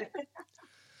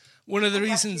 One of the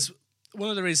reasons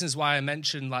why I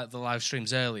mentioned like the live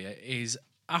streams earlier is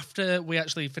after we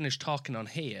actually finish talking on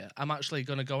here, I'm actually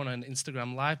going to go on an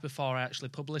Instagram live before I actually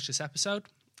publish this episode,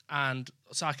 and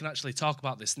so I can actually talk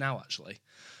about this now. Actually,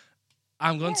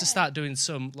 I'm going to start doing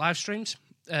some live streams.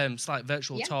 It's like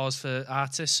virtual tours for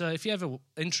artists. So if you're ever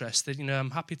interested, you know,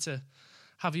 I'm happy to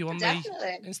have you on the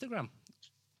Instagram.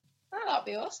 Oh, that'd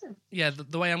be awesome. Yeah,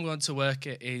 the way I'm going to work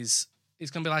it is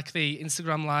it's going to be like the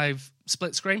Instagram live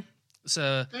split screen.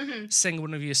 So sing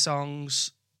one of your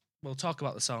songs. We'll talk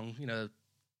about the song, you know,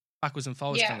 backwards and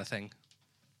forwards kind of thing.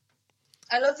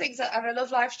 I love things and I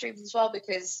love live streams as well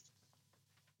because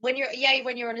when you're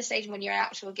on a stage and when you're an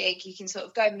actual gig, you can sort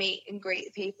of go meet and greet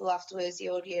the people afterwards, the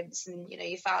audience and, you know,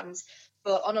 your fans.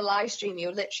 But on a live stream,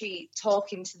 you're literally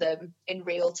talking to them in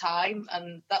real time.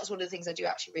 And that's one of the things I do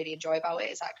actually really enjoy about it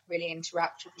is I can really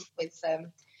interact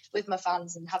with my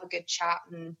fans and have a good chat.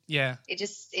 And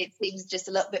it seems just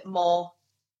a little bit more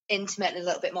intimate and a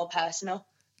little bit more personal.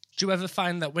 Do you ever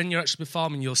find that when you're actually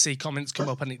performing, you'll see comments come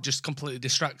up and it just completely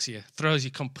distracts you, throws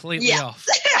you completely off?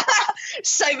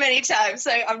 So many times.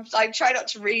 So I try not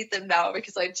to read them now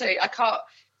because I can't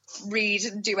read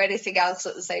and do anything else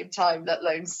at the same time, let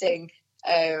alone sing.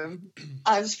 I'm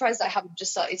surprised I haven't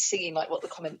just started singing like what the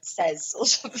comment says or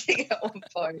something at one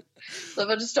point. So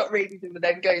I'll just stop reading them and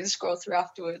then go and scroll through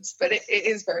afterwards. But it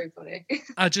is very funny.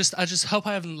 I just hope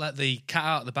I haven't let the cat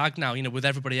out of the bag now, you know, with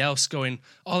everybody else going,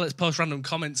 oh, let's post random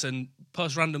comments and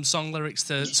post random song lyrics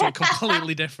to something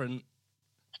completely different.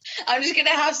 I'm just going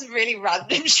to have some really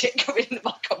random shit coming into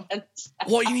my comments.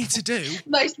 What you need to do...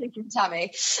 Mostly from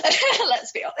Tammy.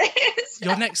 Let's be honest.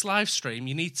 Your next live stream,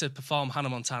 you need to perform Hannah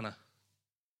Montana.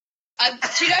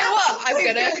 Do you know what?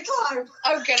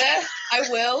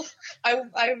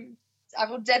 I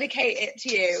will dedicate it to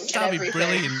you. That'd be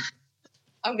brilliant.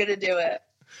 I'm going to do it.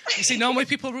 You see, normally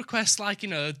people request like, you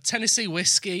know, Tennessee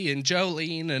Whiskey and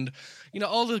Jolene and, you know,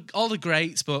 all the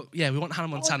greats, but yeah, we want Hannah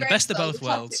Montana. Best of both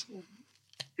worlds.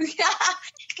 Yeah,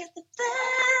 get the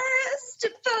best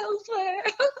of both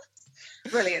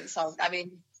worlds. Brilliant song. I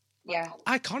mean, yeah.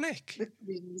 Iconic.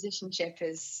 The musicianship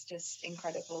is just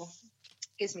incredible.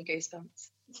 Gives me goosebumps.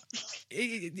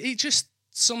 It just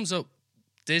sums up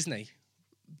Disney.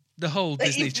 The whole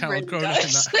Disney Channel really growing up in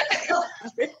that.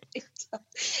 Really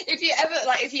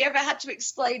if you ever had to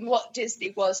explain what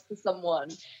Disney was to someone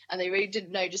and they really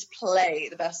didn't know, just play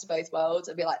the best of both worlds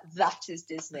and be like, that is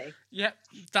Disney. Yep,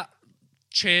 that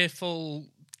cheerful,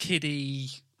 kiddie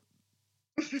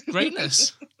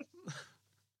greatness.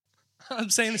 I'm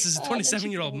saying this as a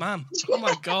 27-year-old man. Oh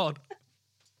my God.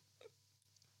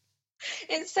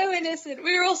 It's so innocent.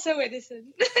 We were all so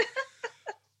innocent.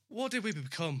 What did we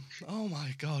become? Oh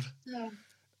my God. Yeah.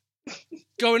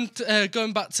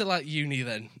 Going back to like uni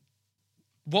then.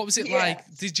 What was it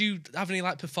like? Did you have any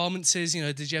like performances? You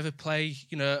know, did you ever play,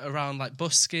 you know, around like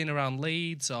busking around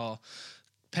Leeds or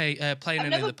playing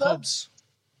in the pubs?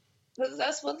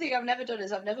 That's one thing I've never done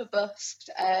is I've never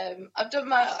busked. I've done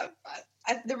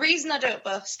the reason I don't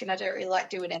busk and I don't really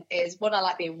like doing it is one, I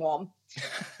like being warm.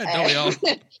 Don't we all?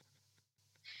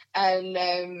 And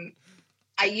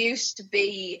I used to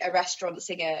be a restaurant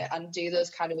singer and do those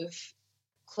kind of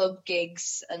club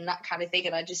gigs and that kind of thing.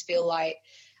 And I just feel like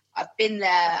I've been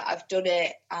there, I've done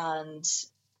it, and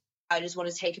I just want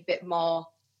to take a bit more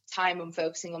time on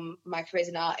focusing on my career as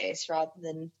an artist rather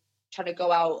than trying to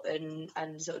go out and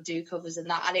sort of do covers and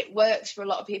that, and it works for a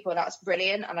lot of people, and that's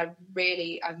brilliant. And I've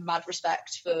mad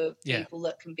respect for people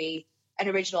that can be an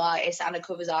original artist and a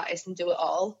covers artist and do it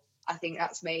all. I think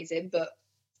that's amazing. But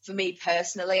for me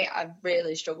personally, I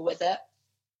really struggle with it.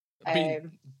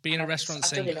 Being a restaurant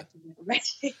singer,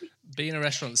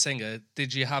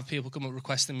 did you have people come up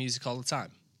requesting music all the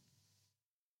time?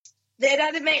 They'd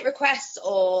either make requests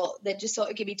or they'd just sort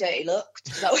of give me dirty looks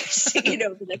because I was singing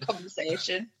over the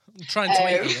conversation. I'm trying to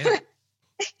wait here.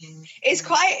 It's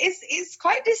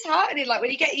quite disheartening. Like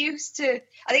when you get used to,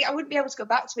 I think I wouldn't be able to go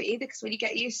back to it either, because when you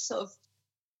get used to sort of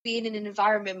being in an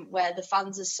environment where the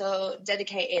fans are so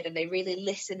dedicated and they really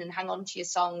listen and hang on to your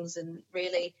songs and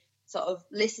really sort of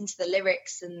listen to the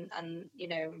lyrics and you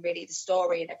know, really the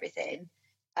story and everything,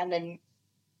 and then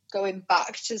going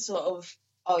back to sort of,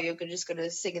 oh, you're just going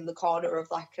to sing in the corner of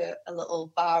like a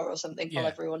little bar or something while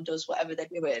everyone does whatever they're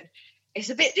doing. It's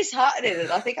a bit disheartening,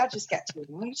 and I think I just get too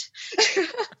annoyed.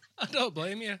 I don't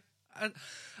blame you.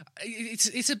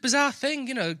 It's a bizarre thing,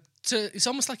 you know. It's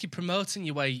almost like you're promoting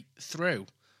your way through.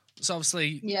 So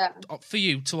obviously, for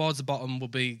you, towards the bottom will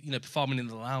be, you know, performing in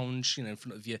the lounge, you know, in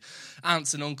front of your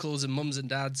aunts and uncles and mums and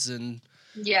dads, and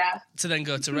to then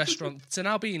go to restaurant, to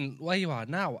now being where you are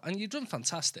now, and you've done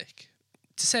fantastic.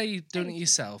 To say you're doing it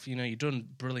yourself, you know, you've done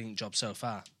a brilliant job so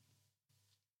far.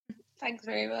 Thanks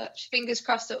very much. Fingers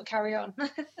crossed it'll carry on.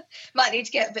 Might need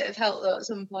to get a bit of help though at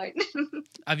some point.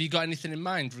 Have you got anything in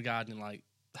mind regarding like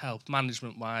help,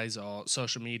 management wise or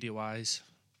social media wise?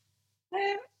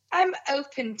 I'm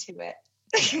open to it.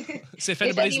 So if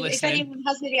anybody's listening, if anyone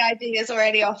has any ideas or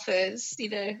any offers, you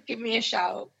know, give me a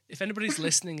shout. If anybody's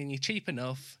listening and you're cheap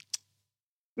enough,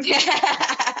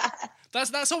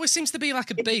 That's always seems to be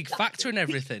like a big factor in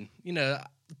everything. You know,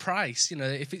 price. You know,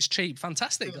 if it's cheap,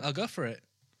 fantastic. I'll go for it.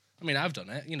 I mean, I've done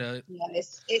it. You know,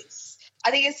 it's.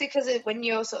 I think it's because when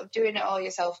you're sort of doing it all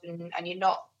yourself and you're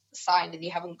not signed and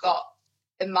you haven't got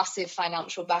a massive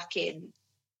financial backing,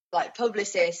 like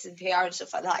publicists and PR and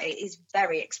stuff like that, it is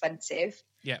very expensive.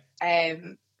 Yeah.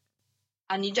 And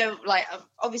you don't like.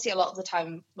 Obviously, a lot of the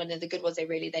time when they're the good ones,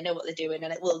 they know what they're doing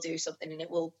and it will do something and it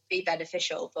will be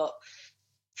beneficial, but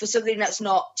for something that's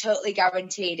not totally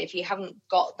guaranteed, if you haven't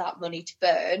got that money to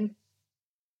burn,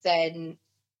 then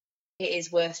it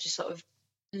is worth just sort of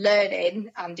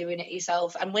learning and doing it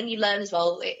yourself. And when you learn as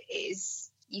well,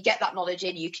 you get that knowledge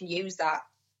in, you can use that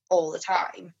all the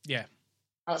time. Yeah.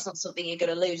 And it's not something you're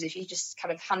going to lose. If you just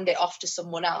kind of hand it off to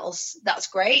someone else, that's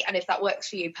great. And if that works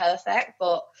for you, perfect.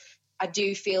 But I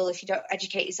do feel if you don't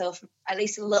educate yourself at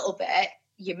least a little bit,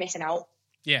 you're missing out.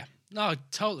 Yeah. No, I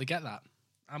totally get that.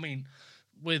 I mean,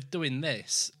 with doing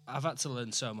this, I've had to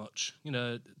learn so much, you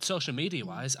know, social media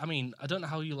wise. I mean, I don't know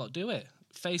how you lot do it.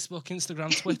 Facebook,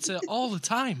 Instagram, Twitter, all the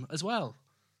time as well.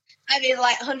 I mean,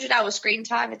 like 100 hours screen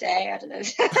time a day. I don't know.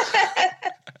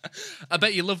 I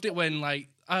bet you loved it when, like,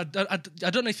 I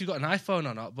don't know if you've got an iPhone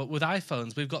or not, but with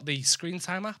iPhones, we've got the screen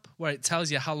time app where it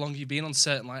tells you how long you've been on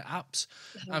certain like apps.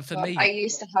 Oh, and for God, me, I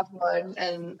used to have one,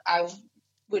 and I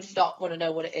would not want to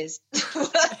know what it is.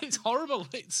 It's horrible.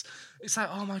 It's like,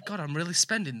 oh my God, I'm really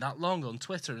spending that long on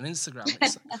Twitter and Instagram.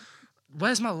 It's like,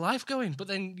 where's my life going? But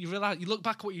then you realize, you look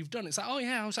back at what you've done. It's like, oh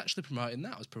yeah, I was actually promoting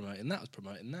that. I was promoting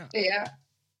that. Yeah,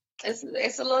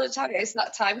 it's a lot of time. It's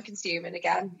that time consuming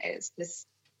again. It's just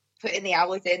putting the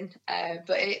hours in,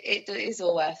 but it is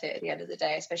all worth it at the end of the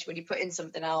day, especially when you put in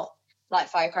something out like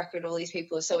Firecracker and all these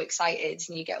people are so excited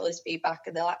and you get all this feedback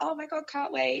and they're like, oh my God,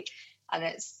 can't wait. And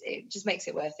it just makes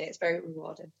it worth it. It's very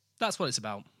rewarding. That's what it's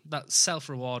about. That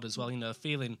self-reward as well, you know,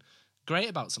 feeling great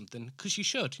about something, because you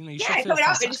should, you know, you should feel coming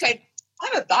out and just going,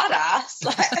 I'm a badass.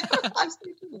 Like, I'm so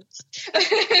good.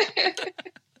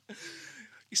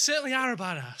 You certainly are a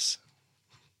badass.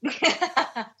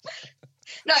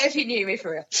 Not if you knew me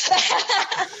for real.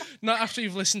 Not after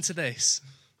you've listened to this.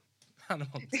 If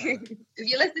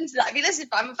you listen to that,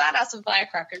 I'm a badass on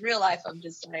Firecracker. In real life, I'm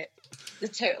just like the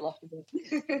total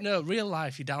opposite. No, real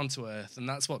life, you're down to earth, and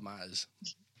that's what matters.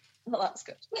 Well, that's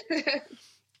good.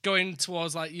 Going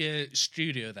towards like your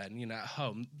studio then, you know, at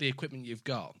home, the equipment you've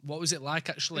got, what was it like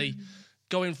actually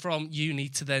going from uni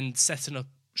to then setting up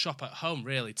shop at home,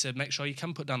 really, to make sure you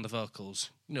can put down the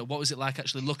vocals? You know, what was it like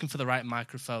actually looking for the right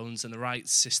microphones and the right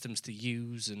systems to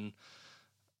use? And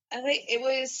I think it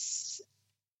was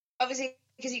obviously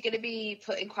because you're going to be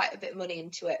putting quite a bit of money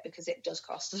into it because it does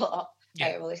cost a lot.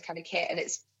 All this kind of kit, and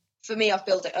it's, for me, I've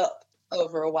built it up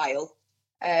over a while,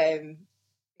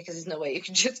 because there's no way you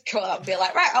can just go out and be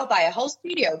like, right, I'll buy a whole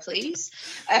studio, please.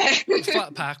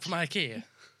 Flat pack from IKEA.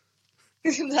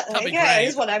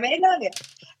 It's what I made earlier.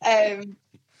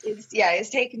 It's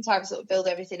taken time to sort of build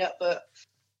everything up, but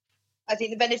I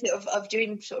think the benefit of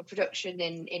doing sort of production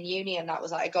in uni and that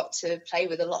was like I got to play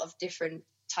with a lot of different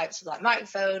types of like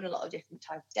microphone, a lot of different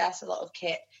types of desks, a lot of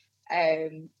kit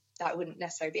that I wouldn't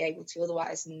necessarily be able to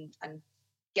otherwise, and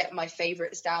get my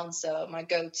favourites down. So my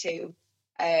go-to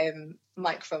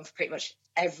microphone for pretty much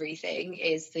everything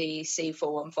is the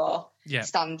C414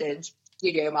 standard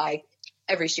studio mic.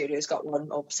 Every studio's got one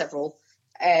or several.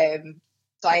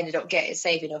 So I ended up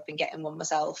saving up and getting one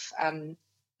myself, and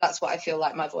that's what I feel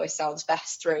like my voice sounds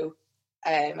best through.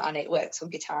 And it works on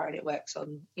guitar and it works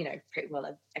on, pretty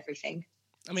well everything.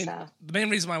 I mean, the main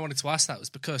reason why I wanted to ask that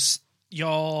was because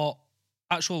your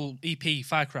actual EP,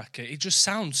 Firecracker, it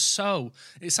sounds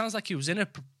like he was in a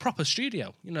proper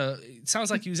studio. It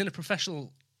sounds like he was in a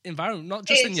professional environment, not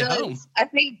just in your home. I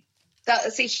think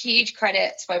that's a huge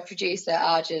credit to my producer,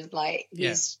 Arjun. Like,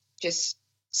 he's just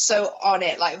so on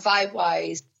it, like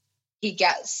vibe-wise. He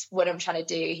gets what I'm trying to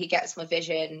do. He gets my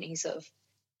vision. He sort of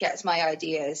gets my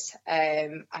ideas.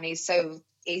 And he's so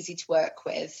easy to work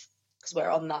with because we're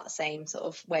on that same sort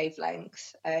of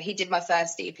wavelength. He did my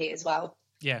first EP as well.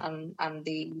 Yeah. And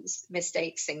the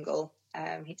Mistakes single,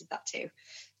 he did that too.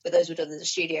 But those were done in the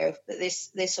studio. But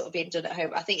this sort of being done at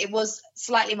home, I think it was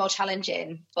slightly more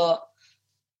challenging, but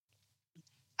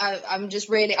I'm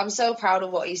so proud of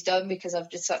what he's done because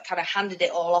I've just kind of handed it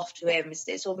all off to him.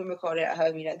 It's all been recorded at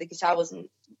home. The guitar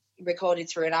wasn't recorded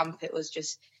through an amp. It was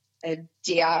just a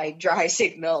DI dry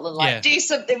signal and do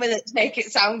something with it to make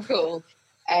it sound cool.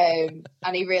 And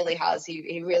he really has.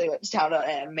 He really went down on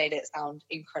it and made it sound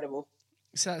incredible.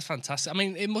 So that's fantastic. I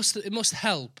mean, it must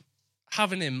help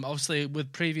having him, obviously,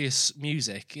 with previous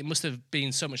music. It must have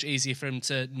been so much easier for him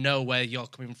to know where you're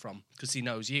coming from because he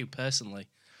knows you personally.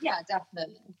 Yeah,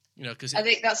 definitely. Because I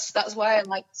think that's why I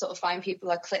like sort of find people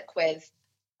I click with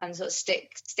and sort of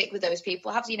stick with those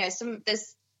people.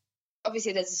 There's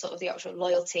a sort of the actual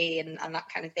loyalty and that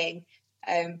kind of thing.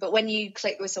 But when you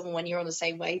click with someone, when you're on the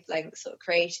same wavelength, sort of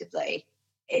creatively,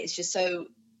 it's just so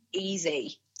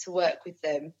easy to work with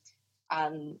them.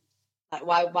 And like,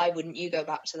 why wouldn't you go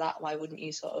back to that? Why wouldn't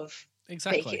you sort of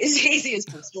make it as easy as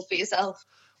possible for yourself?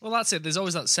 Well, that's it. There's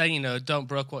always that saying, don't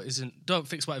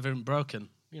fix whatever isn't broken.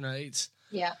 It's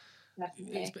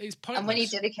definitely. It's pointless. And when you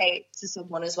dedicate to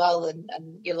someone as well, and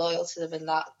you're loyal to them, and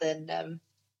that, then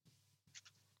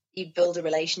you build a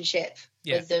relationship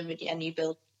with them, and you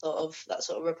build that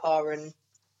sort of rapport, and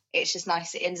it's just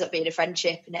nice. It ends up being a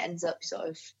friendship, and it ends up sort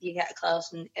of you get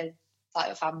close and it's like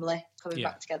a family coming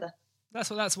back together.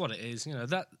 That's what it is.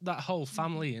 That whole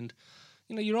family, and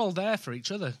you're all there for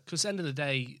each other because at the end of the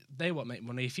day, they won't make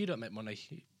money if you don't make money.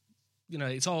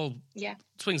 It's all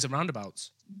swings and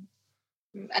roundabouts.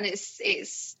 And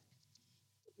it's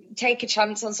take a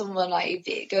chance on someone. Like,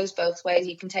 it goes both ways.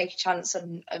 You can take a chance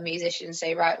on a musician and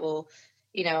say, right, well,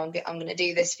 I'm going to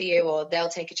do this for you, or they'll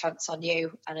take a chance on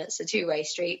you, and it's a two-way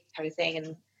street kind of thing.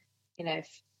 And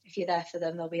if you're there for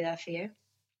them, they'll be there for you.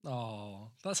 Oh,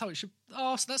 that's how it should.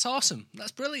 Oh, that's awesome.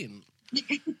 That's brilliant.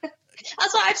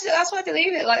 That's why I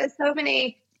believe it. Like, there's so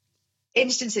many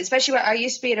instances, especially where I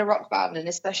used to be in a rock band, and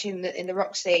especially in the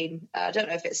rock scene. I don't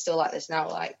know if it's still like this now,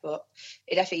 but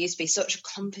it definitely used to be such a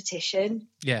competition.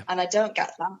 Yeah. And I don't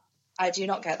get that. I do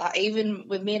not get that. Even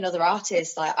with me and other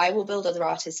artists, like, I will build other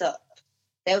artists up.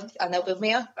 They'll build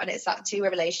me up, and it's that two-way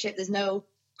relationship. There's no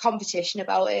competition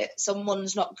about it.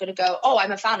 Someone's not going to go, oh,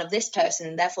 I'm a fan of this person,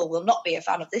 and therefore will not be a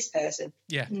fan of this person.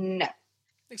 Yeah. No.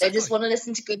 Exactly. They just want to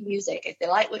listen to good music. If they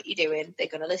like what you're doing, they're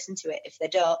going to listen to it. If they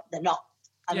don't, they're not.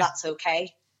 And that's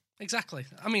okay. Exactly.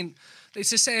 I mean, it's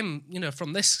the same,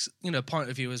 from this, point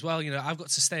of view as well. I've got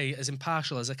to stay as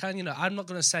impartial as I can. I'm not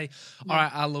going to say, all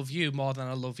right, I love you more than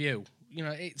I love you.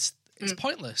 It's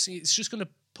pointless. It's just going to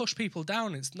push people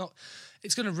down. It's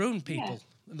going to ruin people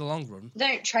in the long run.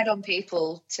 Don't tread on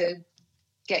people to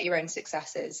get your own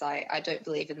successes. I don't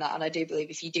believe in that. And I do believe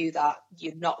if you do that,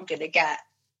 you're not going to get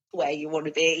where you want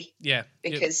to be. Yeah.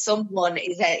 Because someone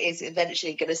is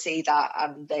eventually going to see that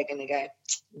and they're going to go,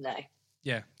 no.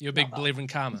 Yeah. You're a big believer in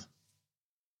karma.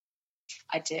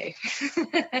 I do.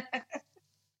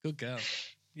 Good girl.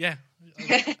 Yeah.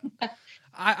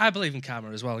 I believe in karma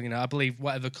as well. I believe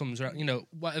whatever comes around,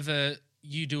 whatever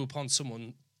you do upon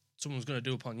someone's going to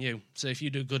do upon you. So if you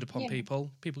do good upon people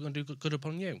are going to do good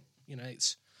upon you.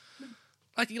 It's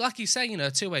like you say,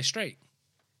 two-way street.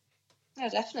 Yeah,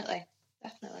 definitely.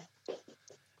 Definitely.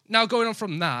 Now, going on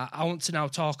from that, I want to now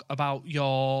talk about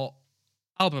your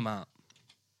album art.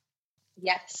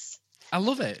 Yes. I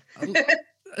love it.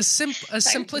 As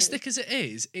simplistic as it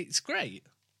is, it's great.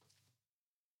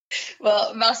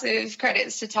 Well, massive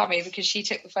credits to Tammy because she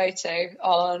took the photo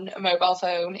on a mobile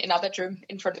phone in our bedroom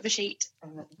in front of a sheet.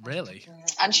 Really?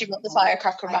 And she got the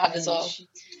firecracker in my hand as well.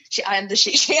 She ironed the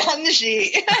sheet.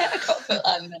 I got a foot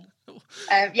on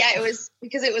there. Yeah, it was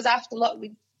because it was after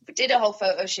we did a whole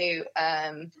photo shoot,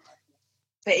 but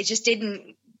it just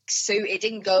didn't suit. It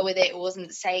didn't go with it. It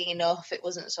wasn't saying enough. It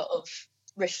wasn't sort of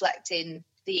reflecting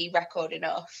the record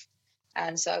enough.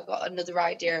 And so I got another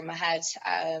idea in my head,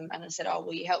 and I said, "Oh,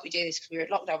 will you help me do this? Because we were at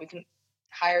lockdown, we couldn't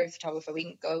hire a photographer, we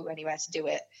couldn't go anywhere to do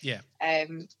it." Yeah.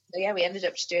 So yeah, we ended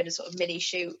up just doing a sort of mini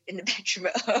shoot in the bedroom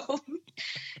at home,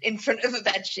 in front of a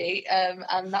bed sheet,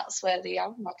 and that's where the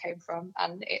album art came from,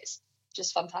 and it's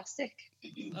just fantastic.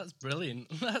 That's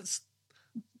brilliant.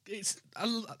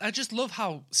 I just love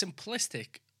how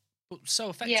simplistic but so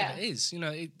effective it is. You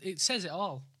know, it says it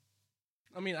all.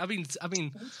 I mean.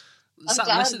 I'm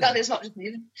glad it's not just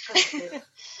me.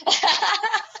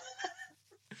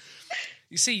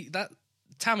 You see, that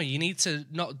Tammy, you need to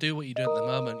not do what you're doing at the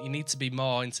moment. You need to be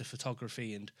more into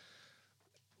photography and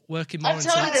working more into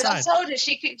that side. I've told her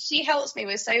she helps me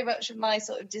with so much of my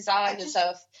sort of design and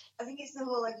stuff. I think it's the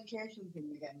whole education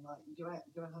thing again. Like, do I have to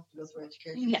go through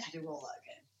education to do all that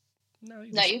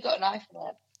again? No, you've got an eye for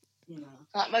that. You know,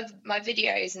 like my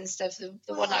videos and stuff.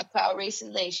 The one I put out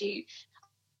recently, she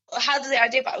had the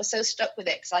idea, but I was so stuck with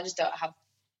it because I just don't have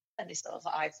any sort of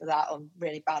eye for that. I'm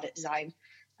really bad at design.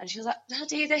 And she was like, "No,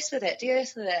 do this with it,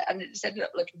 and it just ended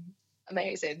up looking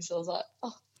amazing. So I was like,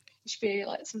 "Oh, you should be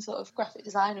like some sort of graphic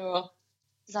designer or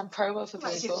design promo for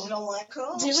people." It's an online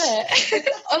course. Do it.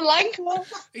 Online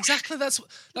course. Exactly. That's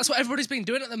what everybody's been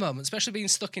doing at the moment, especially being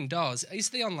stuck indoors. It's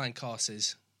the online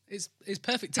courses. It's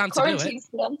perfect time to do it. I was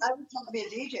trying to be a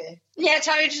DJ. Yeah,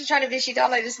 Tammy was just trying to she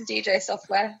downloaded some DJ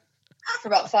software for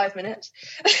about 5 minutes.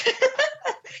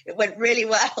 It went really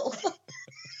well.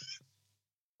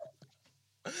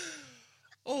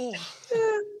 Oh,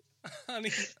 I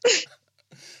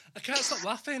can't stop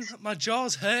laughing. My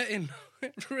jaw's hurting.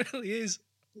 It really is.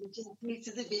 You just need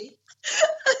to the beat.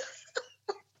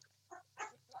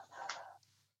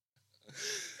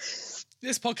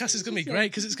 This podcast is going to be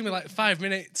great because it's going to be like 5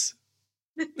 minutes.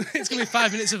 It's going to be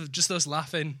 5 minutes of just us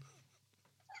laughing.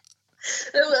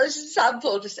 We'll just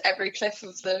sample just every clip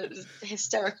of the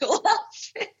hysterical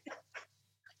laughing.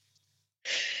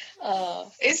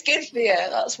 Oh, it's good for you.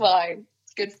 That's why.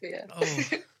 It's good for you.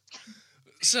 Oh.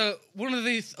 So one of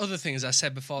the other things I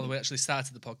said before we actually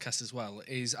started the podcast as well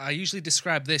is I usually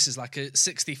describe this as like a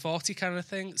 60-40 kind of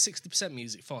thing. 60%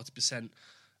 music, 40%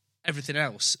 everything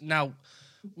else. Now,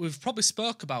 we've probably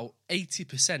spoke about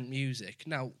 80% music.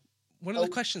 Now, one of the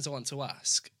questions I want to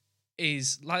ask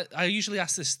is, like, I usually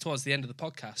ask this towards the end of the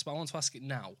podcast, but I want to ask it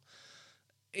now.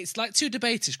 It's like two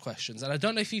debatish questions, and I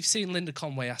don't know if you've seen Linda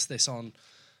Conway ask this on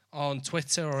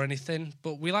Twitter or anything,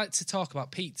 but we like to talk about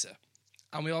pizza,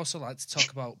 and we also like to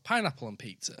talk about pineapple on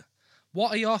pizza.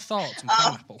 What are your thoughts on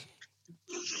pineapple?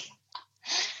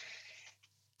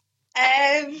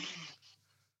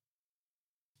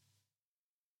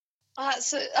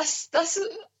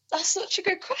 That's such a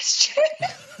good question.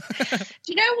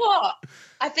 Do you know what?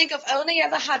 I think I've only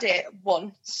ever had it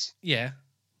once. Yeah.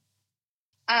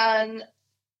 And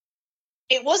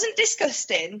it wasn't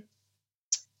disgusting,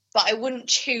 but I wouldn't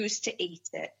choose to eat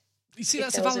it. You see,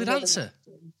 that's a valid answer.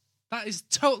 That is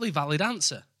totally valid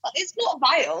answer. It's not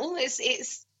vile.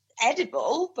 It's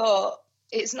edible, but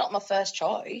it's not my first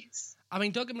choice. I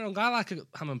mean, don't get me wrong, I like a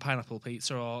ham and pineapple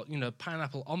pizza or,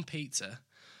 pineapple on pizza,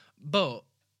 but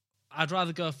I'd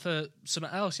rather go for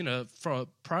something else, for a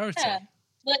priority. Yeah.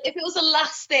 Like if it was the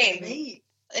last thing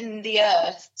in the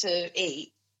earth to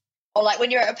eat, or like when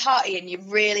you're at a party and you're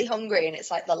really hungry and it's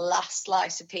like the last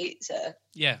slice of pizza.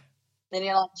 Yeah. Then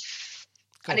you're like,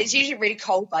 and it's usually really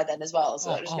cold by then as well,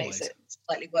 so it just makes it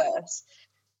slightly worse.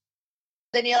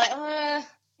 Then you're like,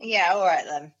 yeah, all right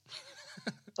then.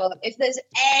 But if there's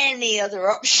any other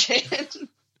option.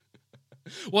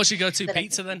 What's your go-to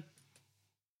pizza then?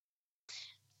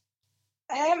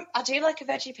 I do like a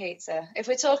veggie pizza. If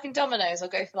we're talking Domino's, I'll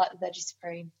go for like the veggie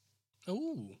supreme.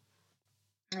 Ooh.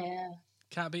 Yeah.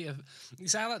 Can't beat You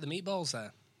see, I like the meatballs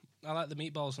there. I like the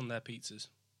meatballs on their pizzas.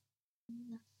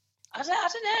 I don't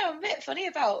know. I'm a bit funny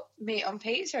about meat on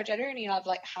pizza. I generally have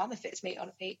like ham if it's meat on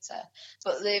a pizza.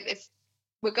 But if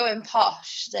we're going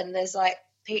posh, then there's like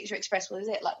Pizza Express. What is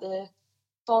it? Like the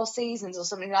Four Seasons or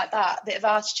something like that. A bit of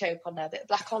artichoke on there, a bit of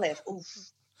black olive. Oof,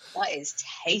 that is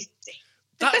tasty.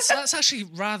 That's actually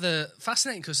rather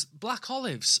fascinating because black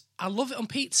olives, I love it on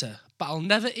pizza, but I'll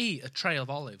never eat a tray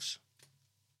of olives.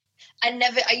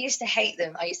 I used to hate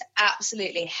them. I used to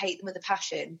absolutely hate them with a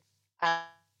passion. And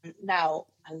now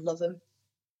I love them.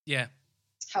 Yeah.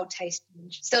 how tasty.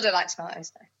 Still don't like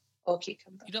tomatoes though, or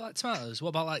cucumber. You don't like tomatoes? What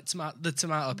about like the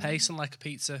tomato paste on like a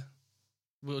pizza?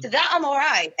 So that I'm all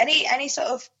right. Any sort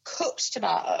of cooked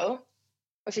tomato,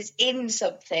 if it's in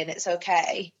something, it's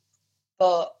okay.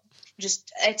 But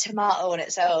just a tomato on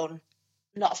its own,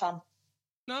 not a fan.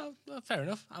 No, fair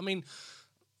enough. I mean,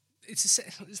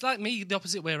 it's like me the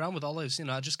opposite way around with olives. You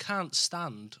know, I just can't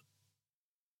stand.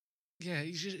 Yeah,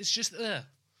 it's just no.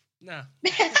 No.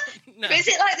 Is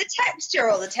it like the texture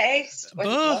or the taste?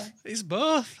 Both. It's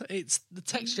both. It's the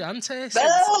texture and taste.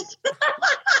 Both.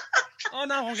 Oh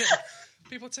no, I'm getting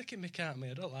people taking mick out of me.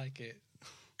 I don't like it.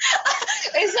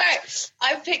 It's like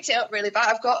I've picked it up really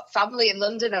bad. I've got family in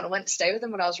London, and I went to stay with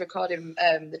them when I was recording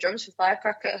the drums for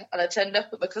Firecracker. And I turned up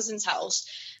at my cousin's house,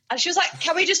 and she was like,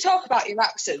 "Can we just talk about your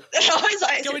accent?" And I was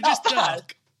like, "Can we just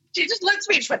talk?" She just looked at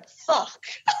me and she went, "Fuck."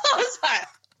 I was like,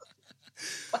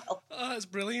 "Well, oh, that's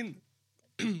brilliant."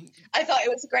 I thought it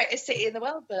was the greatest city in the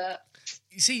world, but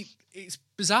you see, it's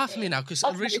bizarre for me now because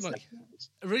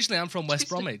originally I'm from West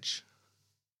Bromwich.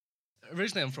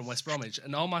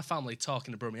 And all my family talk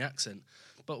in a Brummie accent.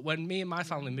 But when me and my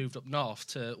family moved up north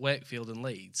to Wakefield and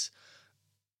Leeds,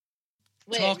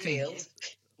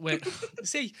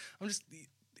 see, I'm just.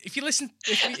 If you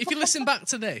listen back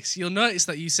to this, you'll notice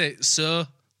that you say so.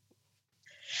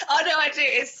 Oh no, I do.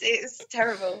 It's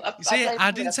terrible.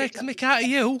 I didn't take the mick out of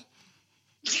you.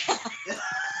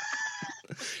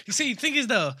 You see, the thing is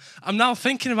though, I'm now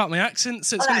thinking about my accent,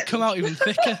 so it's going to come out even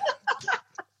thicker.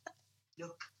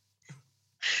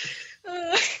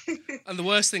 And the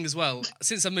worst thing as well,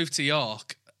 since I moved to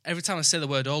York, every time I say the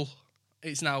word "ul,"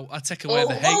 it's now I take away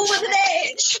the H. Ul with an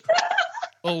H.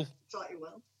 Ul.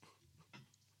 Well.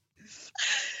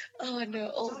 Oh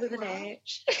no, ul with an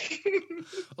H.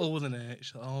 Ul with an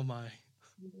H. Oh my.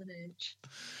 With an H.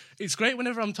 It's great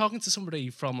whenever I'm talking to somebody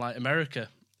from like America,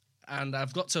 and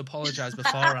I've got to apologise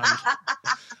beforehand.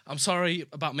 I'm sorry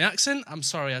about my accent. I'm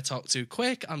sorry I talk too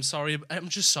quick. I'm sorry. I'm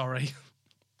just sorry.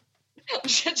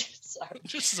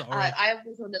 Just sorry. I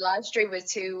was on the live stream with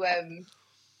two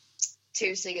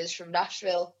singers from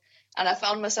Nashville, and I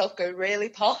found myself going really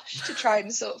posh to try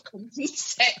and sort of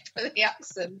compensate for the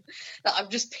accent that I've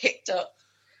just picked up,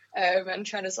 and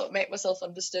trying to sort of make myself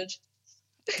understood.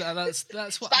 That's what.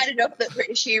 It's bad enough that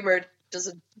British humour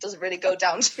doesn't really go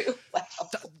down too well.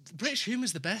 British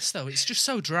humour's the best though. It's just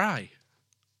so dry.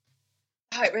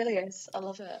 Oh, it really is. I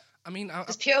love it. I mean,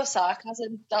 it's pure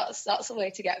sarcasm. That's the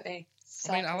way to get me.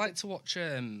 I mean, I like to watch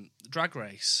Drag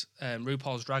Race,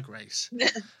 RuPaul's Drag Race,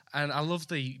 and I love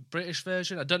the British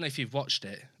version. I don't know if you've watched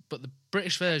it, but the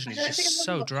British version is just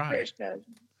so dry.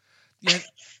 Yeah.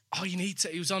 Oh, you need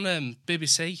to. It was on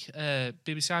BBC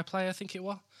iPlayer, I think it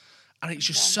was, and it's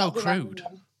just so crude.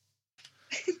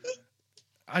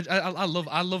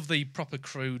 I love the proper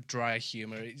crude, dry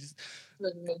humour. It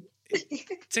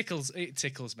tickles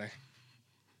me.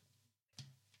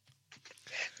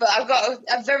 But I've got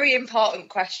a very important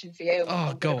question for you.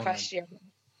 Oh, go on. Question.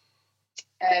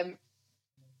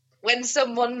 When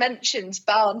someone mentions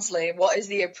Barnsley, what is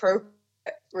the appropriate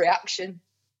reaction?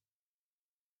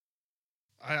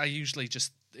 I usually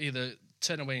just either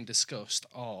turn away in disgust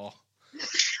or...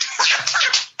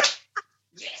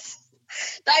 Yes.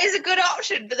 That is a good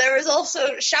option, but there is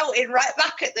also shouting right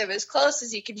back at them as close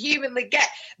as you can humanly get.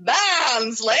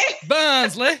 Barnsley!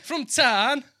 Barnsley from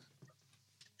town!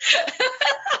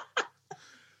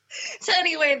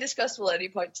 Turning away in disgust will only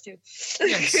point to.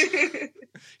 Yes.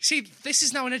 See, this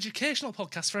is now an educational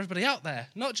podcast for everybody out there,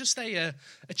 not just a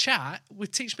chat. We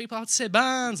teach people how to say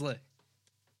Barnsley.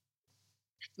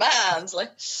 Barnsley.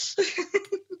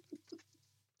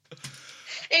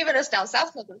 Even us down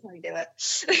south know that's how you do it.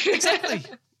 Exactly.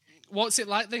 What's it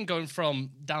like then going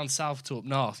from down south to up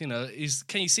north? You know,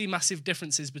 can you see massive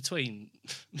differences between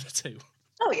the two?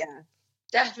 Oh yeah.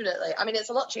 Definitely. I mean, it's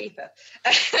a lot cheaper.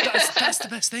 That's the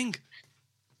best thing.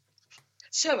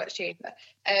 So much cheaper.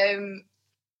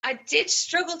 I did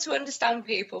struggle to understand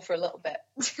people for a little bit.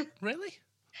 Really?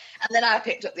 And then I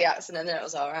picked up the accent and then it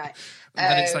was all right.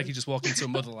 And then it's like you just walk into a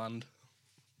motherland.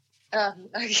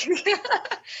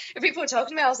 If people were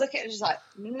talking to me, I was looking at it just like,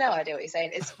 no idea what you're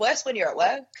saying. It's worse when you're at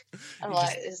work. And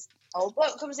this old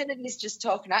bloke comes in and he's just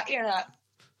talking at you and I'm like,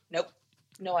 nope,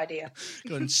 no idea.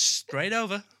 Going straight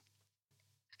over.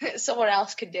 Someone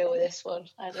else could deal with this one.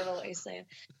 I don't know what he's saying.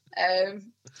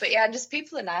 But yeah, just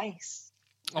people are nice.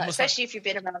 Like, especially if you've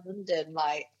been around London,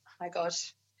 like, oh my God,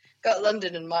 go to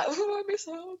London and like, oh, I miss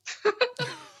home.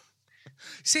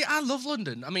 See, I love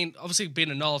London. I mean, obviously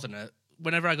being a northerner,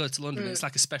 whenever I go to London, it's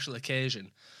like a special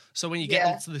occasion. So when you get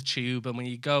onto the tube and when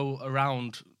you go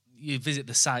around, you visit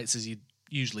the sites as you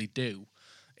usually do.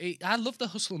 I love the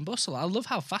hustle and bustle. I love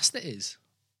how fast it is.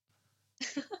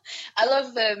 I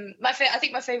love I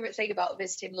think my favourite thing about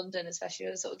visiting London, especially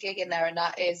with a sort of gig in there, and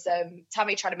that is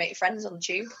Tammy trying to make friends on the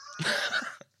tube.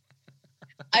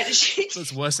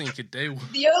 That's the worst thing you could do.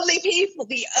 The only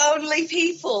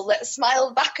people that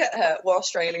smiled back at her were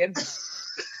Australian.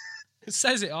 It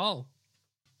says it all.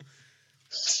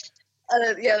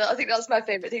 Yeah, I think that's my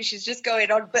favourite thing. She's just going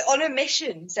on, but on a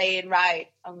mission, saying, right,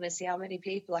 I'm going to see how many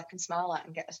people I can smile at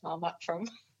and get a smile back from.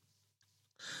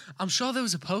 I'm sure there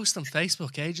was a post on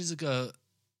Facebook ages ago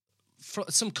for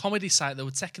some comedy site that were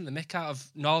taking the mick out of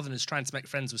Northerners trying to make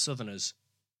friends with Southerners.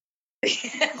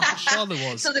 I'm sure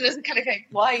there was. Southerners are kind of going,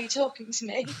 why are you talking to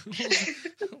me?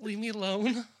 Leave me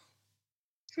alone.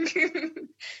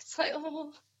 It's like,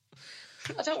 oh,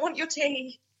 I don't want your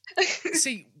tea.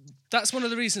 See, that's one of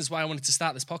the reasons why I wanted to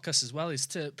start this podcast as well, is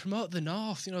to promote the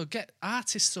North, get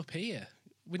artists up here.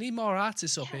 We need more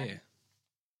artists up here.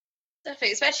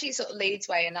 Definitely, especially sort of Leeds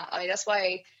way and that. I mean, that's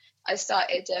why I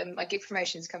started my gig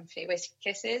promotions company, Whiskey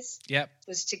Kisses. Yep.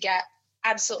 Was to get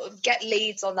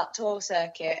Leeds on that tour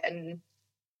circuit and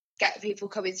get people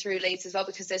coming through Leeds as well,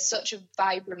 because there's such a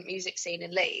vibrant music scene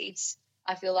in Leeds.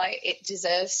 I feel like it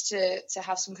deserves to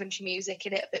have some country music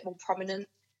in it, a bit more prominent.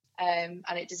 And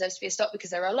it deserves to be a stop, because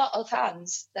there are a lot of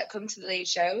fans that come to the Leeds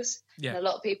shows. Yeah. And a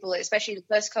lot of people, especially the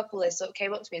first couple, they sort of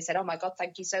came up to me and said, oh my God,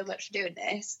 thank you so much for doing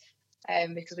this.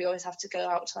 Because we always have to go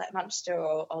out to like Manchester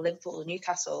or Liverpool or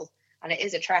Newcastle, and it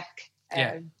is a trek.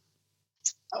 That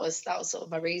was sort of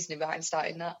my reasoning behind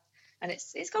starting that, and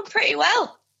it's gone pretty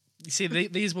well. You see,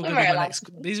 these were going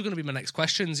to be my next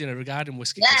questions, regarding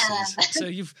Whiskey Kisses. So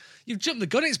you've jumped the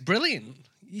gun. It's brilliant.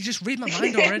 You just read my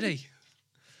mind already.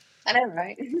 I know,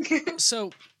 right?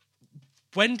 So,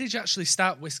 when did you actually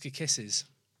start Whiskey Kisses?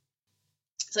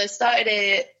 So I started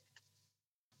it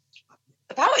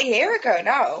about a year ago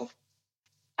now.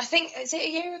 I think, is it a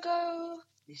year ago?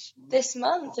 This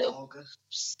month. August.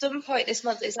 Some point this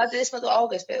month. It's either this month or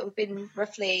August, but it's been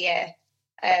roughly a year.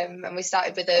 And we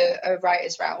started with a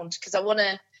writers' round, because I want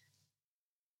to.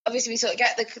 Obviously, we sort of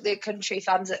get the country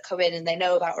fans that come in and they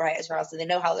know about writers' rounds and they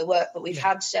know how they work. But we've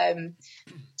had some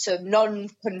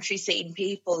non-country scene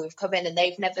people who've come in and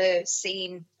they've never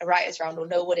seen a writers' round or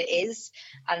know what it is,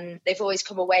 and they've always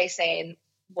come away saying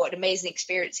what an amazing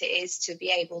experience it is to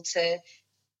be able to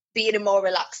be in a more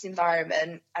relaxed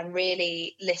environment and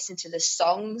really listen to the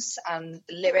songs and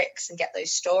the lyrics and get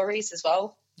those stories as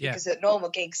well. Yeah. Because at normal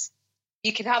gigs,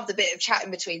 you can have the bit of chat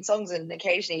in between songs and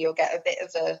occasionally you'll get a bit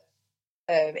of a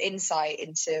insight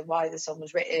into why the song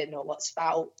was written or what's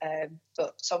about.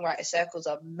 But songwriter circles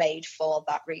are made for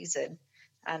that reason.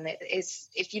 And it is,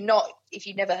 if you've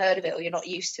never heard of it or you're not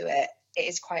used to it, it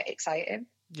is quite exciting.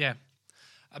 Yeah.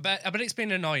 I bet it's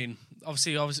been annoying.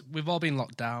 Obviously, we've all been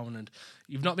locked down and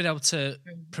you've not been able to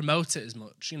promote it as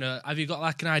much. Have you got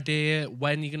like an idea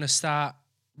when you're going to start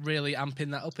really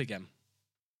amping that up again?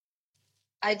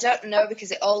 I don't know,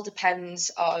 because it all depends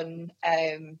on,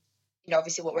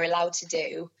 obviously what we're allowed to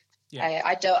do. Yeah.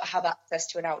 I don't have access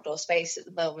to an outdoor space at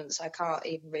the moment, so I can't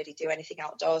even really do anything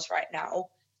outdoors right now.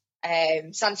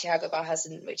 Santiago Bar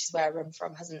which is where I run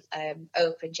from, hasn't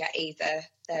opened yet either.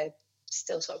 They're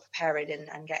still sort of preparing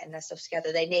and getting their stuff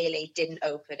together. They nearly didn't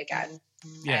open again.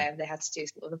 Yeah. They had to do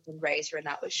sort of a fundraiser and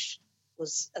that, which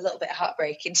was a little bit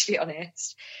heartbreaking, to be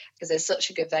honest, because they're such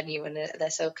a good venue and they're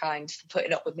so kind for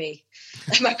putting up with me.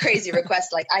 My crazy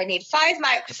request, like, I need 5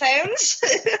 microphones.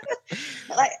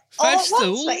 Like 5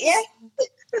 stools? Like, yeah.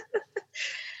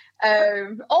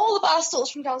 All the bar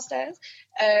stools from downstairs.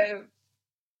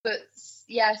 But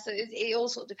yeah, so it all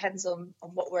sort of depends on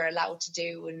what we're allowed to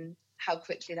do and how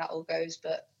quickly that all goes.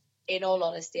 But in all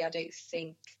honesty, I don't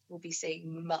think we'll be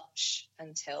seeing much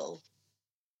until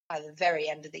either the very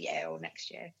end of the year or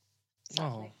next year.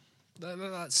 Sadly.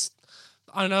 Oh,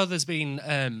 I know there's been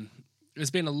a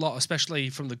lot,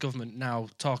 especially from the government now,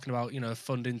 talking about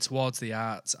funding towards the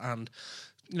arts and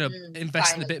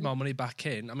investing a bit more money back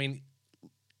in. I mean,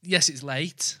 yes, it's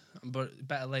late, but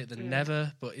better late than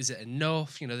never. But is it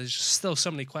enough? There's just still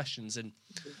so many questions and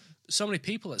so many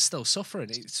people that's still suffering.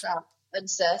 It's that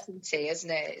uncertainty, isn't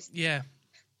it? Yeah.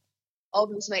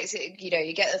 Almost makes it,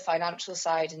 you get the financial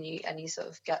side and you sort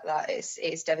of get that.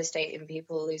 It's devastating,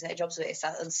 people losing their jobs, but it's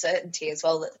that uncertainty as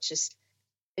well that just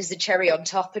is the cherry on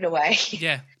top in a way.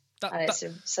 Yeah. It's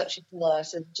such a blur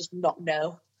to just not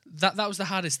know. That was the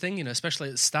hardest thing, especially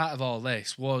at the start of all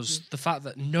this, was the fact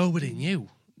that nobody knew.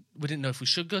 We didn't know if we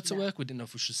should go to work. We didn't know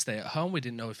if we should stay at home. We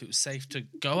didn't know if it was safe to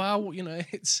go out.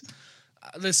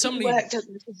 There's so many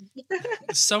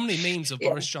memes of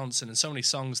Boris Johnson and so many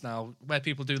songs now where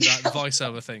people do that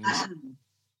voiceover things.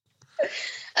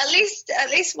 At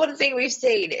least one thing we've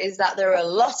seen is that there are a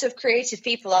lot of creative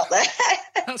people out there.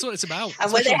 That's what it's about.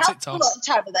 And when they on have TikTok. a lot of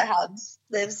time on their hands,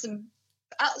 there's some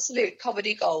absolute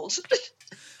comedy gold.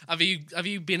 Have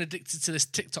you been addicted to this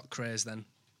TikTok craze then?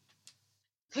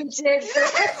 We did.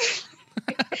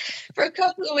 For a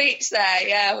couple of weeks there,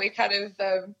 yeah, we kind of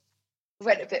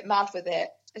went a bit mad with it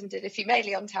and did a few,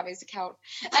 mainly on Tammy's account.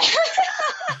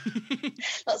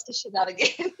 Lots of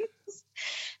shenanigans.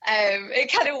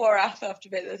 It kind of wore off after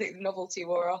a bit. I think the novelty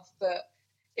wore off, but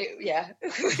we had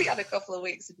a couple of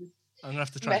weeks of I'm gonna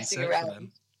have to try messing and search around. for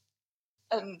them.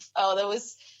 And there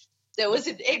was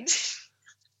an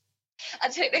I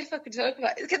don't know if I can talk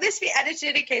about it. Can this be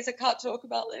edited in case I can't talk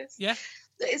about this? Yeah.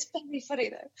 It's very funny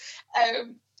though.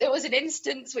 There was an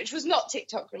instance which was not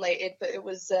TikTok related, but it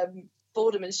was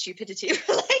boredom and stupidity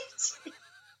related.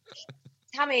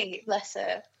 Tammy, bless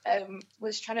her,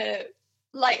 was trying to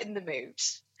lighten the mood.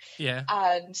 Yeah.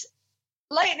 And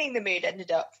lightening the mood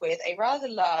ended up with a rather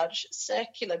large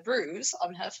circular bruise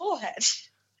on her forehead.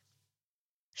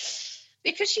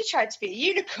 Because she tried to be a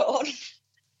unicorn.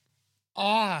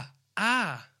 Ah.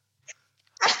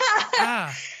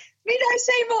 Need I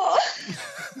say more?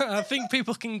 I think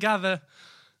people can gather.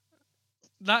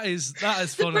 That is The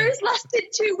funny. bruise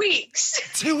lasted 2 weeks.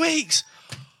 2 weeks.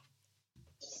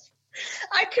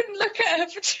 I couldn't look at her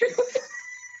for 2 weeks.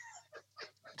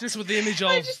 Just with the image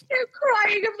I of. just kept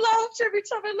crying and laughed every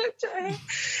time I looked at her.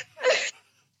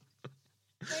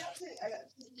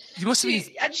 You must have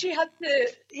been. And she had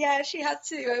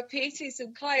to PT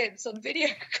some clients on video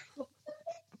call.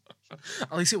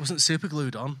 At least it wasn't super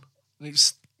glued on.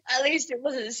 It's. At least it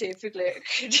wasn't super glue. It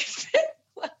could have been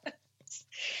worse.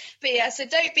 But yeah, so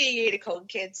don't be a unicorn,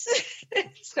 kids.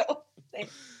 Sort of thing.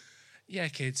 Yeah,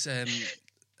 kids.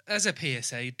 As a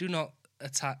PSA, do not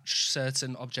attach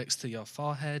certain objects to your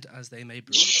forehead as they may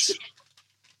bruise.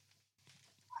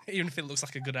 Even if it looks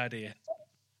like a good idea.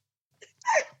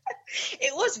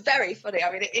 It was very funny.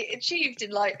 I mean, it achieved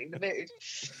enlightening the mood.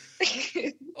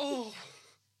 Oh.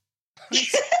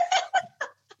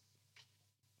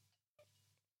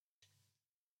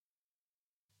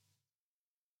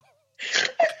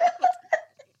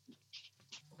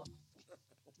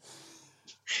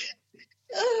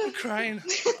 I'm crying.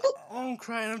 Oh, I'm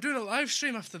crying. I'm doing a live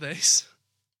stream after this.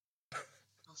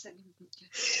 I'll send you a picture.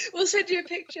 We'll send you a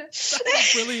picture.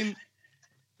 That's brilliant.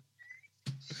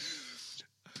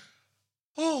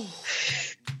 Oh.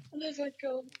 Oh my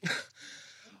god.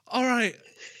 All right.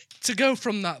 To go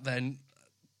from that, then,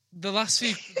 the last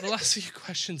few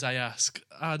questions I ask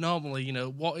are normally,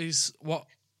 what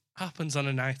happens on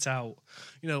a night out?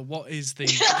 What is the?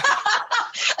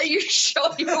 Are you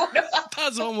sure you want to?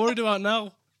 That's what I'm worried about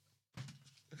now.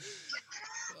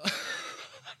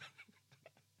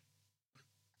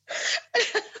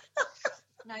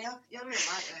 No, you're doing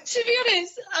right there. To be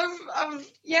honest,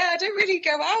 I don't really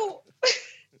go out.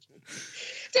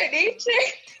 Don't need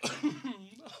to.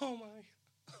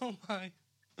 Oh my.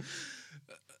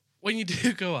 When you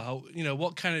do go out,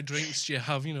 what kind of drinks do you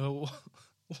have?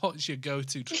 What's your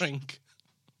go-to drink?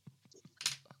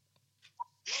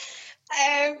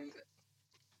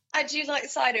 I do like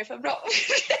cider if I'm not.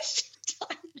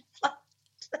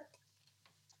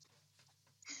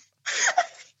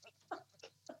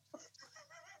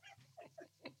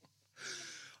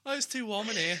 Oh, it's too warm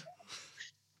in here.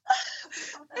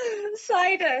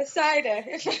 Cider.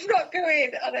 If I'm not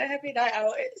going on a heavy night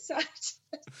out, it's cider.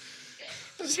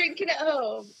 If I'm drinking at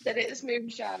home, then it's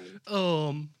moonshine.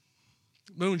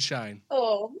 Moonshine.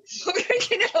 Oh, I'm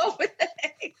drinking at home with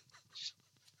it.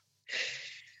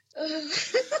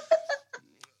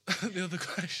 The other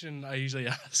question I usually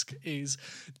ask is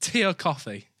tea or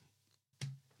coffee?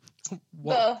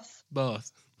 Both.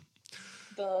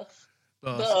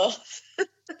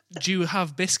 Do you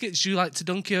have biscuits? Do you like to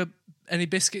dunk any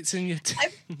biscuits in your tea?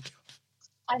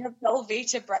 I have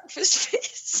Belvita breakfast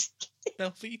biscuits.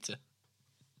 Belvita.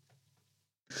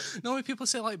 Normally people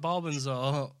say like bourbons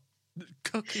or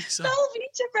cookies.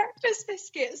 Belvita breakfast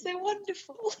biscuits, they're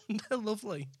wonderful. They're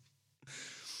lovely.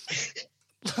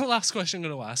 The last question I'm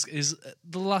going to ask is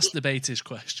the last debate-ish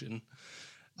question.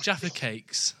 Jaffa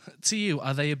cakes, to you,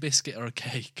 are they a biscuit or a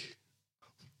cake?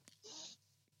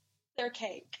 They're a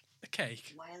cake. A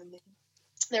cake?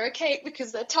 They're a cake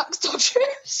because they're tax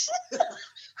dodgers.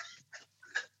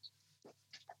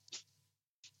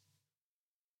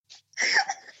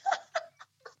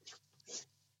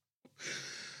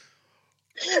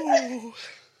 Oh.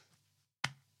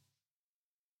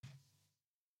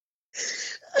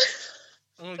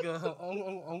 I'm gonna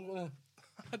go.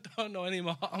 I don't know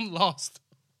anymore. I'm lost.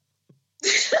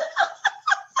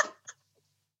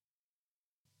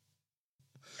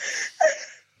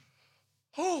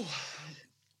 Oh,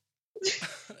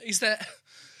 is there?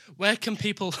 Where can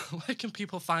people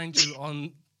find you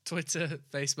on Twitter,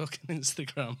 Facebook, and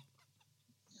Instagram?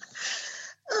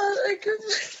 Oh my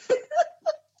goodness.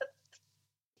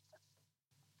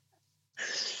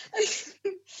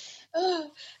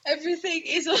 Everything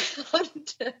is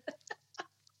under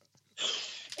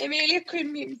Amelia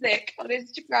Quinn Music on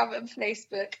Instagram and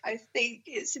Facebook. I think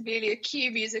it's Amelia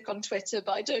Q Music on Twitter,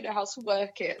 but I don't know how to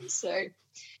work it, so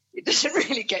it doesn't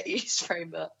really get used very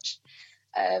much.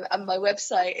 And my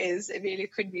website is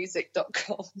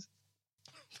ameliaquinnmusic.com.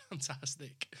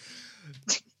 Fantastic.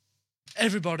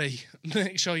 Everybody,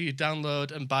 make sure you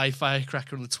download and buy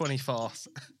Firecracker on the 24th.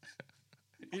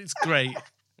 It's great.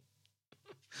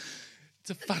 It's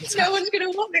a fantastic... No one's going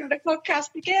to want me on the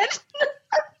podcast again.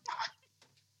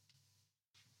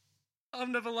 I've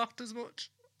never laughed as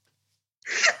much.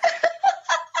 Just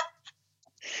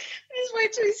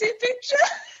wait till you see a picture.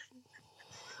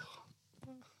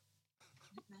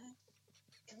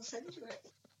 I'll send you it.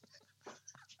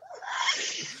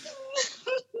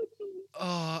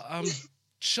 Oh,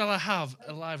 shall I have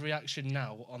a live reaction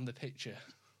now on the picture?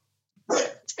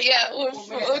 Yeah,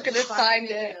 we're going to find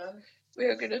it.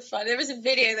 We're going to find. There is a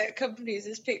video that accompanies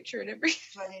this picture and everything.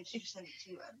 Do I need to send it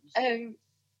to you?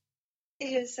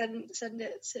 Yeah, send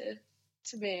it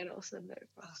to me and I'll send it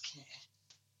across. Okay.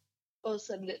 Or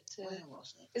send it to. Where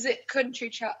was it? Is it Country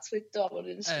Chats with Dom on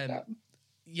Instagram?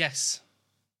 Yes.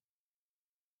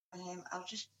 I'll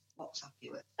just WhatsApp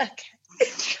you it. Okay.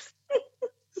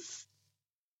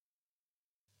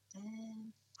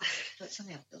 Don't tell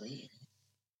me I've deleted it.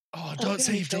 Oh, don't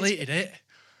say you've deleted it.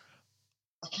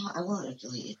 I can't. I won't have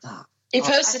deleted that. You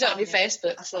posted it on your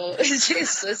Facebook, so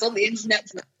it's on the internet.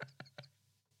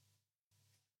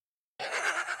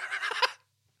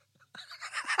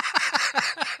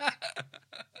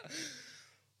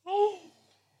 Oh.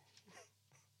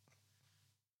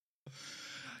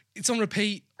 It's on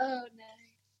repeat. Oh no.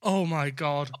 Oh my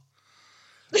God.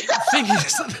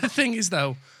 The thing is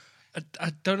though,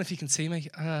 I don't know if you can see me.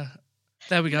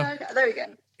 There we go. No, there we go.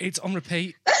 It's on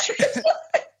repeat.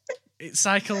 It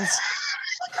cycles.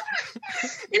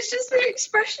 It's just the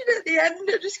expression at the end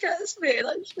that just gets me.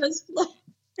 Like,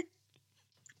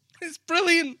 It's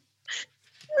brilliant.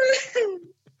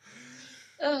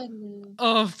 Oh no.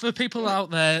 Oh, for people out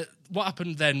there, what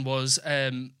happened then was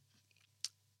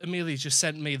Amelia just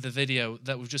sent me the video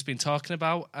that we've just been talking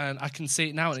about, and I can see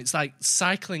it now, and it's like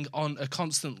cycling on a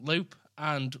constant loop.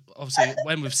 And obviously,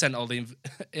 when we've sent all the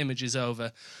images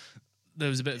over, there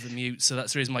was a bit of a mute, so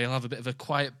that's the reason why you'll have a bit of a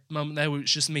quiet moment there where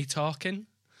it's just me talking.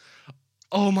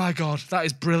 Oh my God, that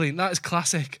is brilliant. That is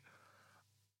classic.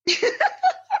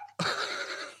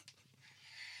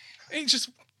 It's just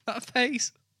that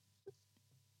face.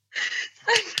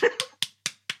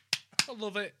 I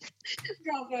love it.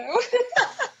 Bravo.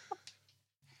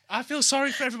 I feel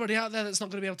sorry for everybody out there that's not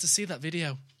going to be able to see that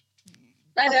video.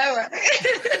 I know, right?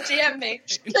 DM me.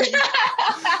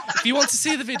 If you want to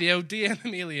see the video, DM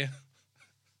Amelia.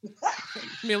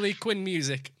 Amelia Quinn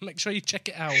Music. Make sure you check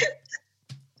it out.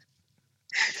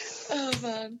 Oh,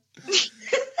 man.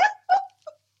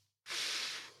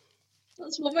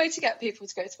 That's one way to get people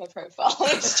to go to my profile on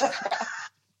Instagram.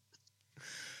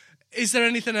 Is there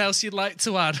anything else you'd like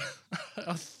to add?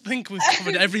 I think we've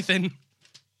covered everything.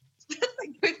 I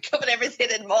think we've covered everything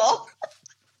and more.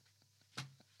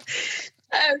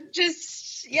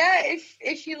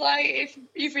 If you like, if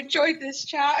you've enjoyed this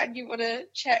chat and you want to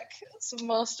check some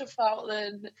more stuff out,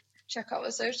 then check out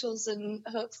our socials and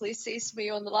hopefully see some of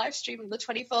you on the live stream on the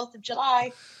 24th of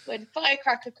July when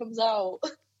Firecracker comes out.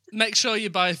 Make sure you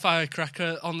buy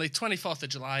Firecracker on the 24th of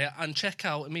July and check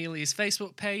out Amelia's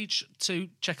Facebook page to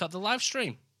check out the live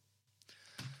stream.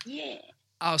 Yeah.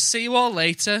 I'll see you all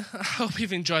later. I hope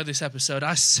you've enjoyed this episode.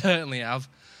 I certainly have.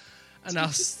 And I'll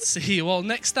see you all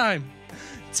next time.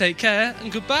 Take care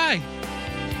and goodbye.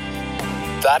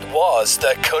 That was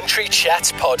the Country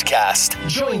Chat Podcast.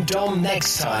 Join Dom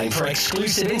next time for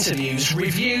exclusive interviews,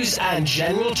 reviews, and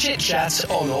general chit-chat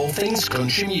on all things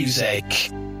country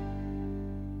music.